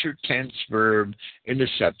future tense verb in the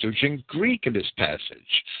Septuagint Greek of this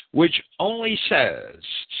passage, which only says,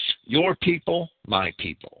 "Your people, my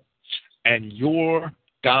people," and "your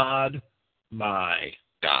God, my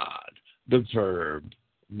God." The verb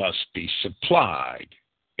must be supplied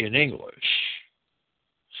in English.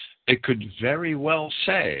 It could very well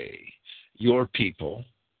say, "Your people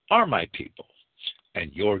are my people,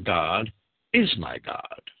 and your God is my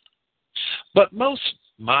God." But most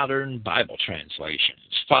modern Bible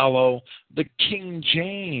translations follow the King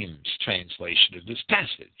James translation of this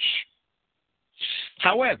passage.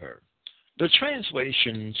 However, the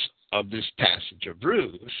translations of this passage of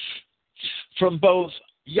Ruth from both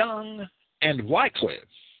Young and Wycliffe,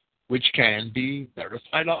 which can be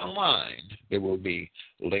verified online, there will be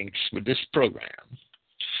links with this program,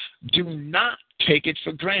 do not take it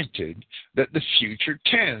for granted that the future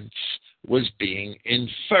tense was being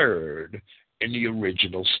inferred in the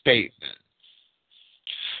original statement.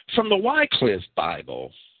 From the Wycliffe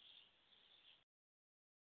Bible,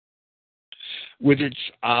 with its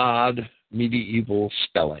odd medieval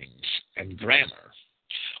spellings and grammar,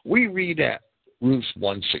 we read at Ruth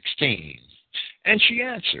 1:16, "And she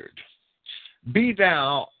answered, Be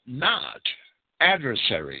thou not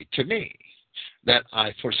adversary to me, that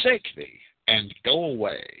I forsake thee, and go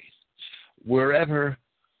away. Wherever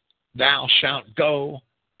thou shalt go,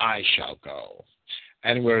 I shall go,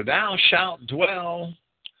 and where thou shalt dwell,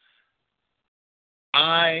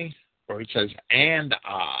 or it says, and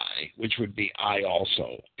I, which would be I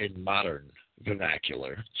also in modern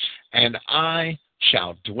vernacular, and I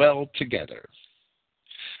shall dwell together.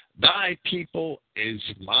 Thy people is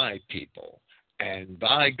my people, and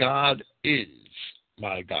thy God is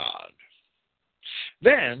my God."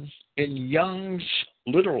 Then, in Young's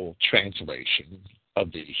literal translation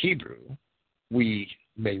of the Hebrew, we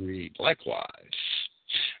may read likewise,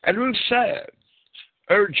 "And Ruth said,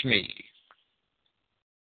 Urge me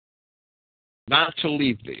not to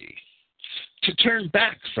leave thee, to turn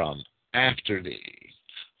back from after thee.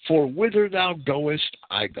 For whither thou goest,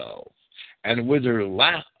 I go, and where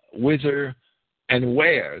thou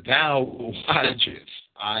lodgest,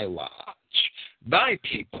 I lodge. Thy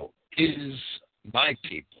people is my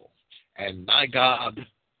people, and thy God,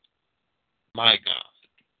 my God."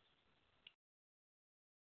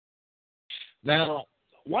 Now,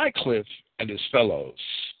 Wycliffe and his fellows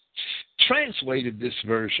translated this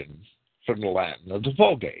version from the Latin of the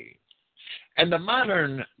Vulgate, and the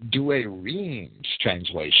modern Douay-Rheims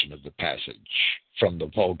translation of the passage from the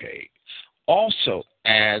Vulgate also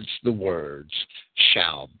adds the words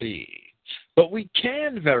 "shall be." But we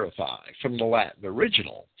can verify from the Latin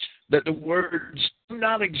original that the words do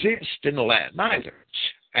not exist in the Latin either,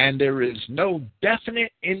 and there is no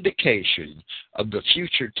definite indication of the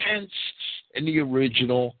future tense in the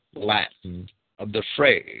original Latin of the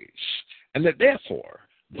phrase, and that therefore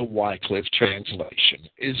the Wycliffe translation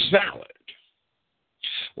is valid.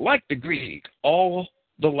 Like the Greek, all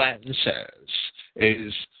the Latin says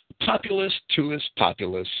is populus tuus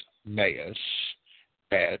populus meus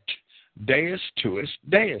et deus tuus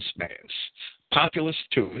deus meus. Populus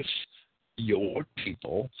tuus, your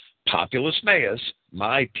people. Populus meus,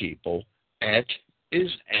 my people. Et is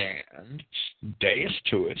and. Deus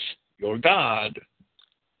tuus, your God.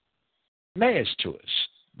 Meus tuus,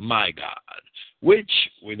 my God. Which,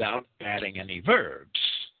 without adding any verbs,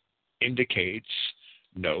 indicates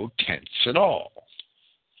no tense at all.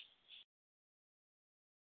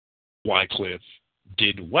 Wycliffe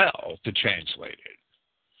did well to translate it.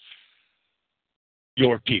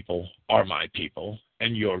 Your people are my people,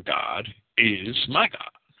 and your God is my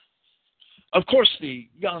God. Of course, the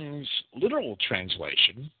Young's literal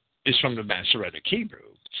translation is from the Masoretic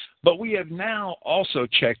Hebrew, but we have now also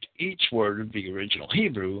checked each word of the original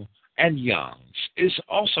Hebrew, and Young's is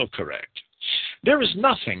also correct. There is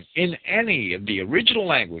nothing in any of the original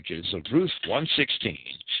languages of Ruth 1:16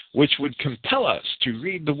 which would compel us to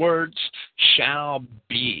read the words shall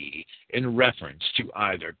be in reference to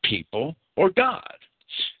either people or God.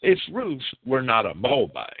 If Ruth were not a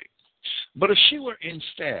Moabite, but if she were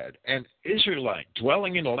instead an Israelite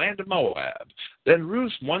dwelling in the land of Moab, then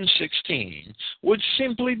Ruth 1:16 would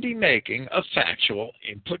simply be making a factual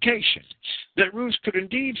implication that Ruth could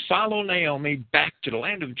indeed follow Naomi back to the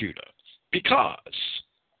land of Judah because,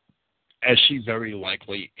 as she very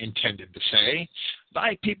likely intended to say,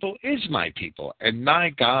 thy people is my people, and my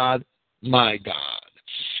God, my God,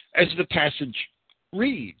 as the passage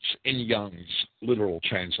reads in Young's literal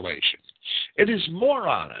translation. It is more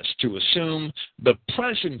honest to assume the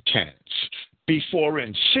present tense before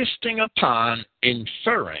insisting upon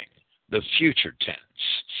inferring the future tense.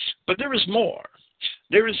 But there is more.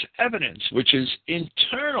 There is evidence which is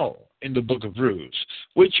internal in the book of Ruth,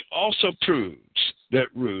 which also proves that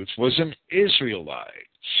Ruth was an Israelite.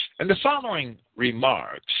 And the following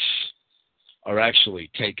remarks are actually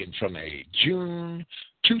taken from a June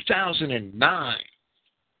 2009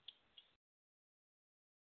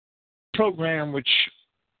 program which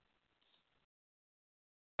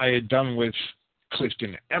I had done with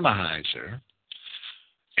Clifton Emahiser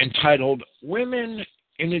entitled Women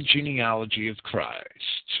in a Genealogy of Christ.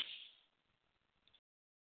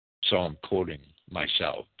 So I'm quoting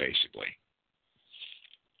myself, basically.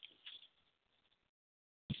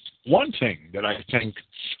 One thing that I think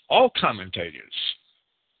all commentators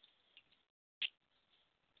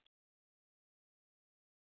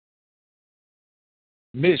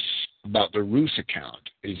miss about the Ruth account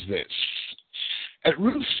is this. At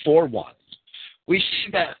Ruth 4:1, we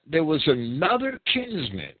see that there was another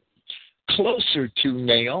kinsman closer to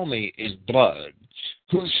Naomi in blood,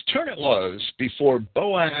 whose turn it was before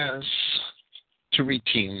Boaz to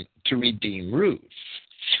redeem Ruth.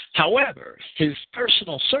 However, his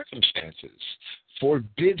personal circumstances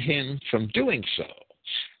forbid him from doing so,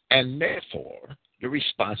 and therefore the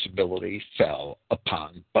responsibility fell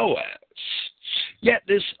upon Boaz. Yet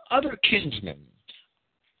this other kinsman,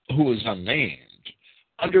 who was unnamed,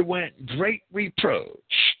 underwent great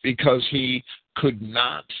reproach because he could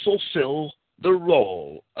not fulfill the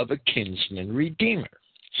role of a kinsman redeemer.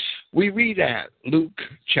 We read at Ruth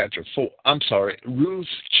chapter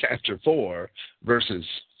 4, verses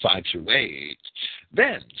 5 through 8.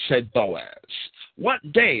 Then said Boaz,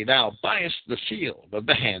 what day thou buyest the field of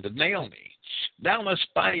the hand of Naomi, thou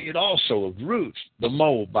must buy it also of Ruth the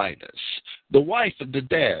Moabitess, the wife of the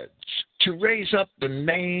dead, to raise up the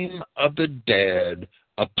name of the dead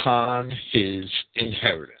upon his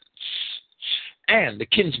inheritance. And the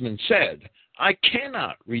kinsman said, I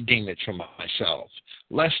cannot redeem it from myself,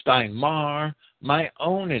 lest I mar my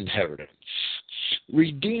own inheritance.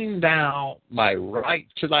 Redeem thou my right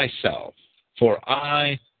to thyself, for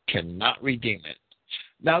I cannot redeem it.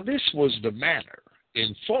 Now this was the manner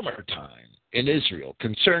in former time in Israel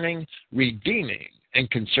concerning redeeming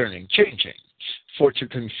and concerning changing. For to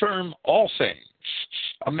confirm all things,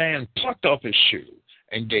 a man plucked off his shoe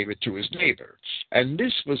and gave it to his neighbor. And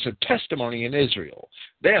this was a testimony in Israel.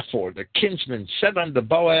 Therefore the kinsman said unto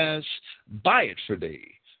Boaz, buy it for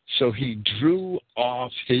thee. So he drew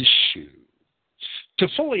off his shoe. To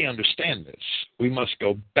fully understand this, we must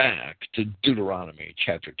go back to Deuteronomy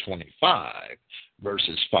chapter 25,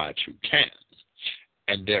 verses 5 through 10.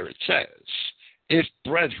 And there it says, if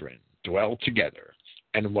brethren dwell together,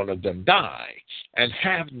 and one of them die, and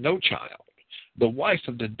have no child, the wife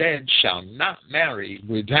of the dead shall not marry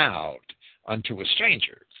without unto a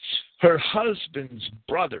stranger. Her husband's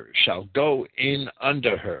brother shall go in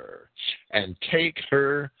unto her, and take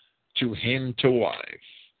her to him to wife,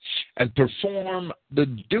 and perform the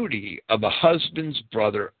duty of a husband's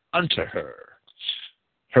brother unto her.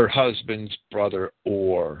 her husband's brother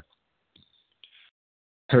or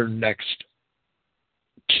her next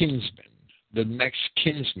kinsman, the next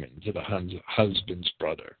kinsman to the husband's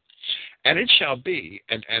brother. And it shall be,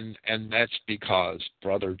 and that's because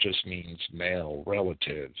brother just means male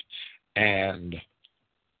relative, and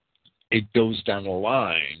it goes down the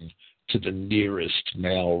line to the nearest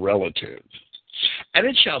male relative. And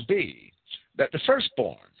it shall be that the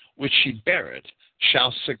firstborn which she beareth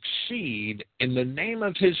shall succeed in the name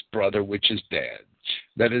of his brother which is dead,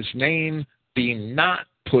 that his name be not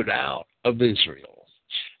put out of Israel.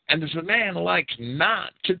 And if a man like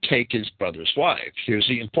not to take his brother's wife, here's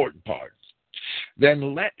the important part,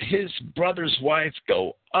 then let his brother's wife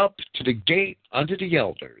go up to the gate unto the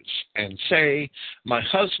elders, and say, my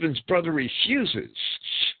husband's brother refuses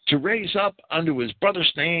to raise up unto his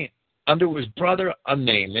brother's name, unto his brother a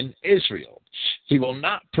name in Israel. He will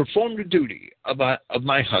not perform the duty of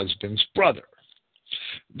my husband's brother.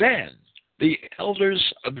 Then the elders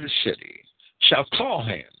of the city shall call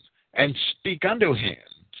him and speak unto him,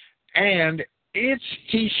 and if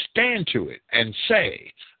he stand to it and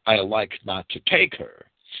say, I like not to take her,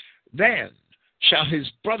 then shall his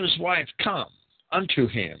brother's wife come unto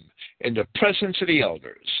him in the presence of the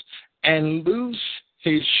elders, and loose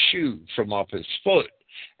his shoe from off his foot,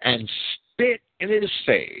 and spit in his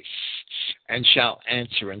face, and shall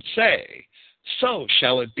answer and say, so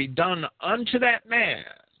shall it be done unto that man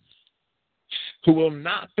who will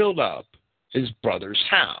not build up his brother's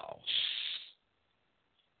house.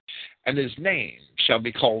 And his name shall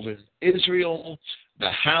be called in Israel, the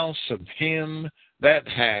house of him that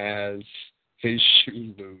has his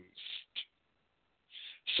shoe loosed.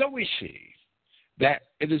 So we see that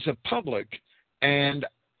it is a public and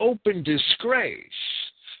open disgrace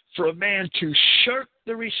for a man to shirk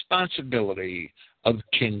the responsibility of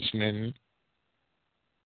kinsman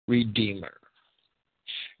redeemer.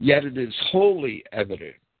 Yet it is wholly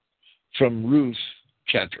evident from Ruth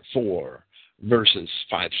chapter 4, verses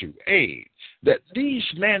 5 through 8, that these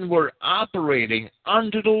men were operating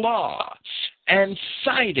under the law and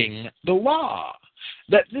citing the law,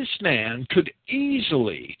 that this man could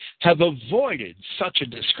easily have avoided such a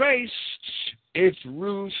disgrace if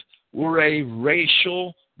Ruth were a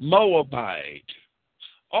racial Moabite.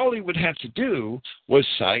 All he would have to do was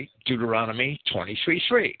cite Deuteronomy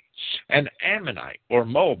 23:3. An Ammonite or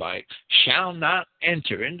Moabite shall not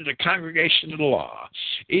enter into the congregation of the law.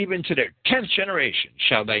 Even to their 10th generation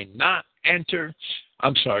shall they not enter,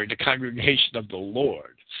 the congregation of the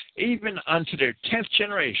Lord. Even unto their 10th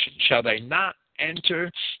generation shall they not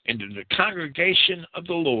enter into the congregation of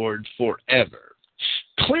the Lord forever.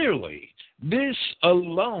 Clearly, this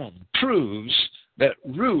alone proves that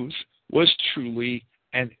Ruth was truly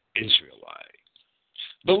an Israelite.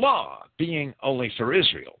 The law being only for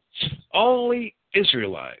Israel, only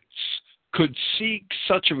Israelites could seek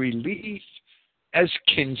such a relief as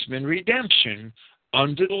kinsman redemption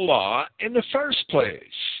under the law in the first place.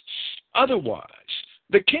 Otherwise,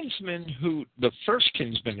 the first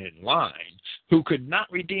kinsman in line, who could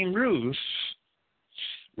not redeem Ruth,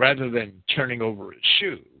 rather than turning over his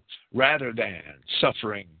shoe, rather than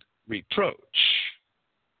suffering reproach,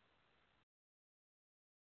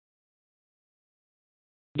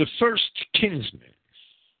 the first kinsman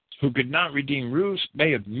who could not redeem Ruth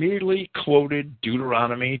may have merely quoted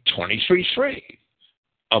Deuteronomy 23:3.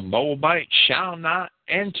 A Moabite shall not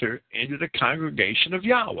enter into the congregation of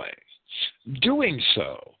Yahweh. Doing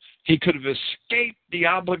so, he could have escaped the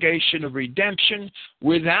obligation of redemption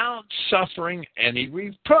without suffering any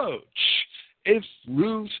reproach if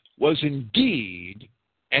Ruth was indeed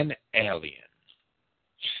an alien.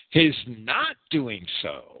 His not doing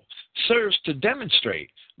so serves to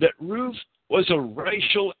demonstrate that Ruth was a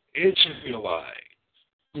racial Israelite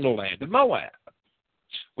from the land of Moab.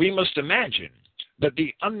 We must imagine that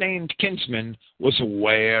the unnamed kinsman was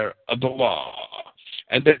aware of the law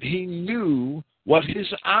and that he knew what his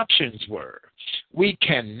options were. We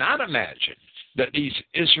cannot imagine that these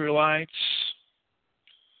Israelites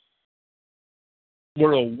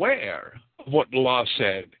were aware of what the law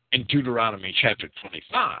said in Deuteronomy chapter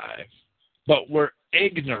 25, but were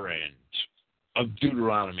ignorant of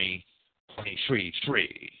Deuteronomy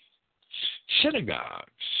 23:3.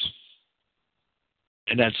 Synagogues,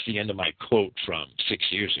 and that's the end of my quote from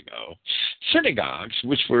 6 years ago, synagogues,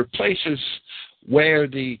 which were places where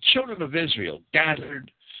the children of Israel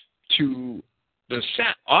gathered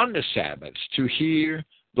on the Sabbath to hear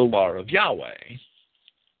the law of Yahweh.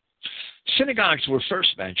 Synagogues were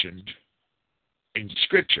first mentioned in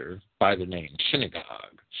Scripture by the name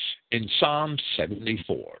synagogue in Psalm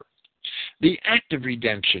 74. The act of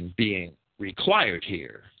redemption being required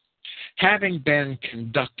here having been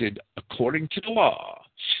conducted according to the law,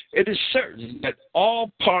 it is certain that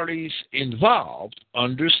all parties involved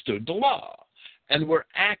understood the law and were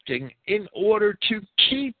acting in order to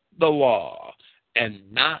keep the law and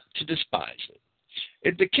not to despise it.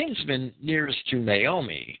 If the kinsman nearest to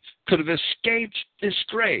Naomi could have escaped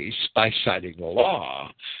disgrace by citing the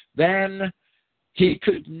law, then he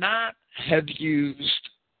could not have used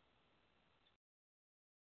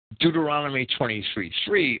Deuteronomy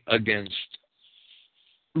 23:3 against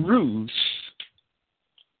Ruth,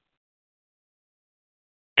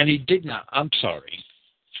 and he did not,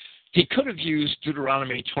 he could have used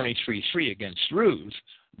Deuteronomy 23:3 against Ruth,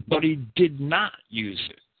 but he did not use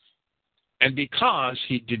it. And because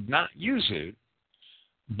he did not use it,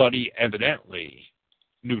 but he evidently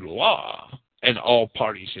knew the law, and all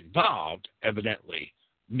parties involved evidently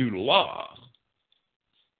knew the law,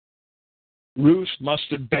 Ruth must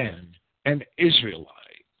have been an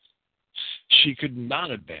Israelite. She could not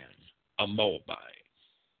have been a Moabite.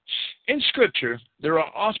 In Scripture, there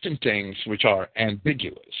are often things which are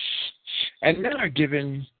ambiguous, and men are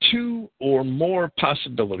given two or more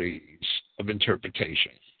possibilities of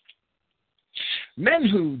interpretation. Men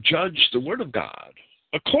who judge the Word of God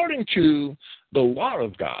according to the law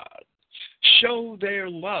of God show their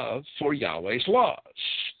love for Yahweh's laws.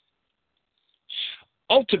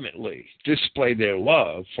 Ultimately, display their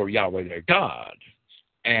love for Yahweh their God,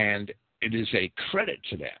 and it is a credit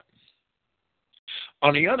to them.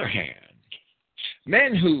 On the other hand,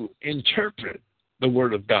 men who interpret the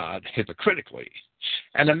Word of God hypocritically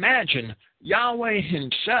and imagine Yahweh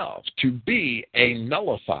himself to be a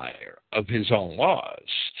nullifier of his own laws,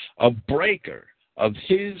 a breaker of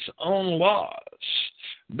his own laws,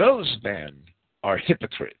 those men are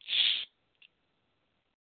hypocrites.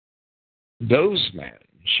 Those men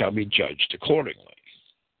shall be judged accordingly.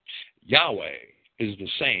 Yahweh is the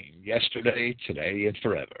same yesterday, today, and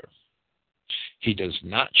forever. He does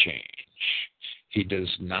not change. He does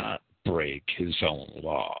not break his own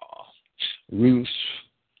law. Ruth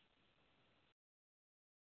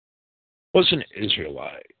was an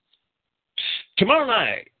Israelite. Tomorrow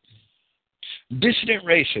night, Dissident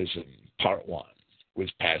Racism, Part 1, with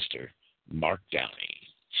Pastor Mark Downey.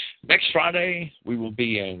 Next Friday, we will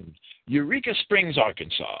be in Eureka Springs,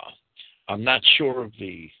 Arkansas. I'm not sure of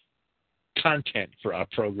the content for our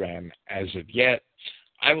program as of yet.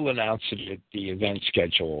 I will announce it at the event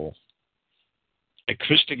schedule at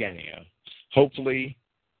Christogenea, hopefully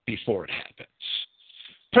before it happens.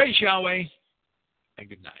 Praise Yahweh, and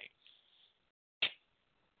good night.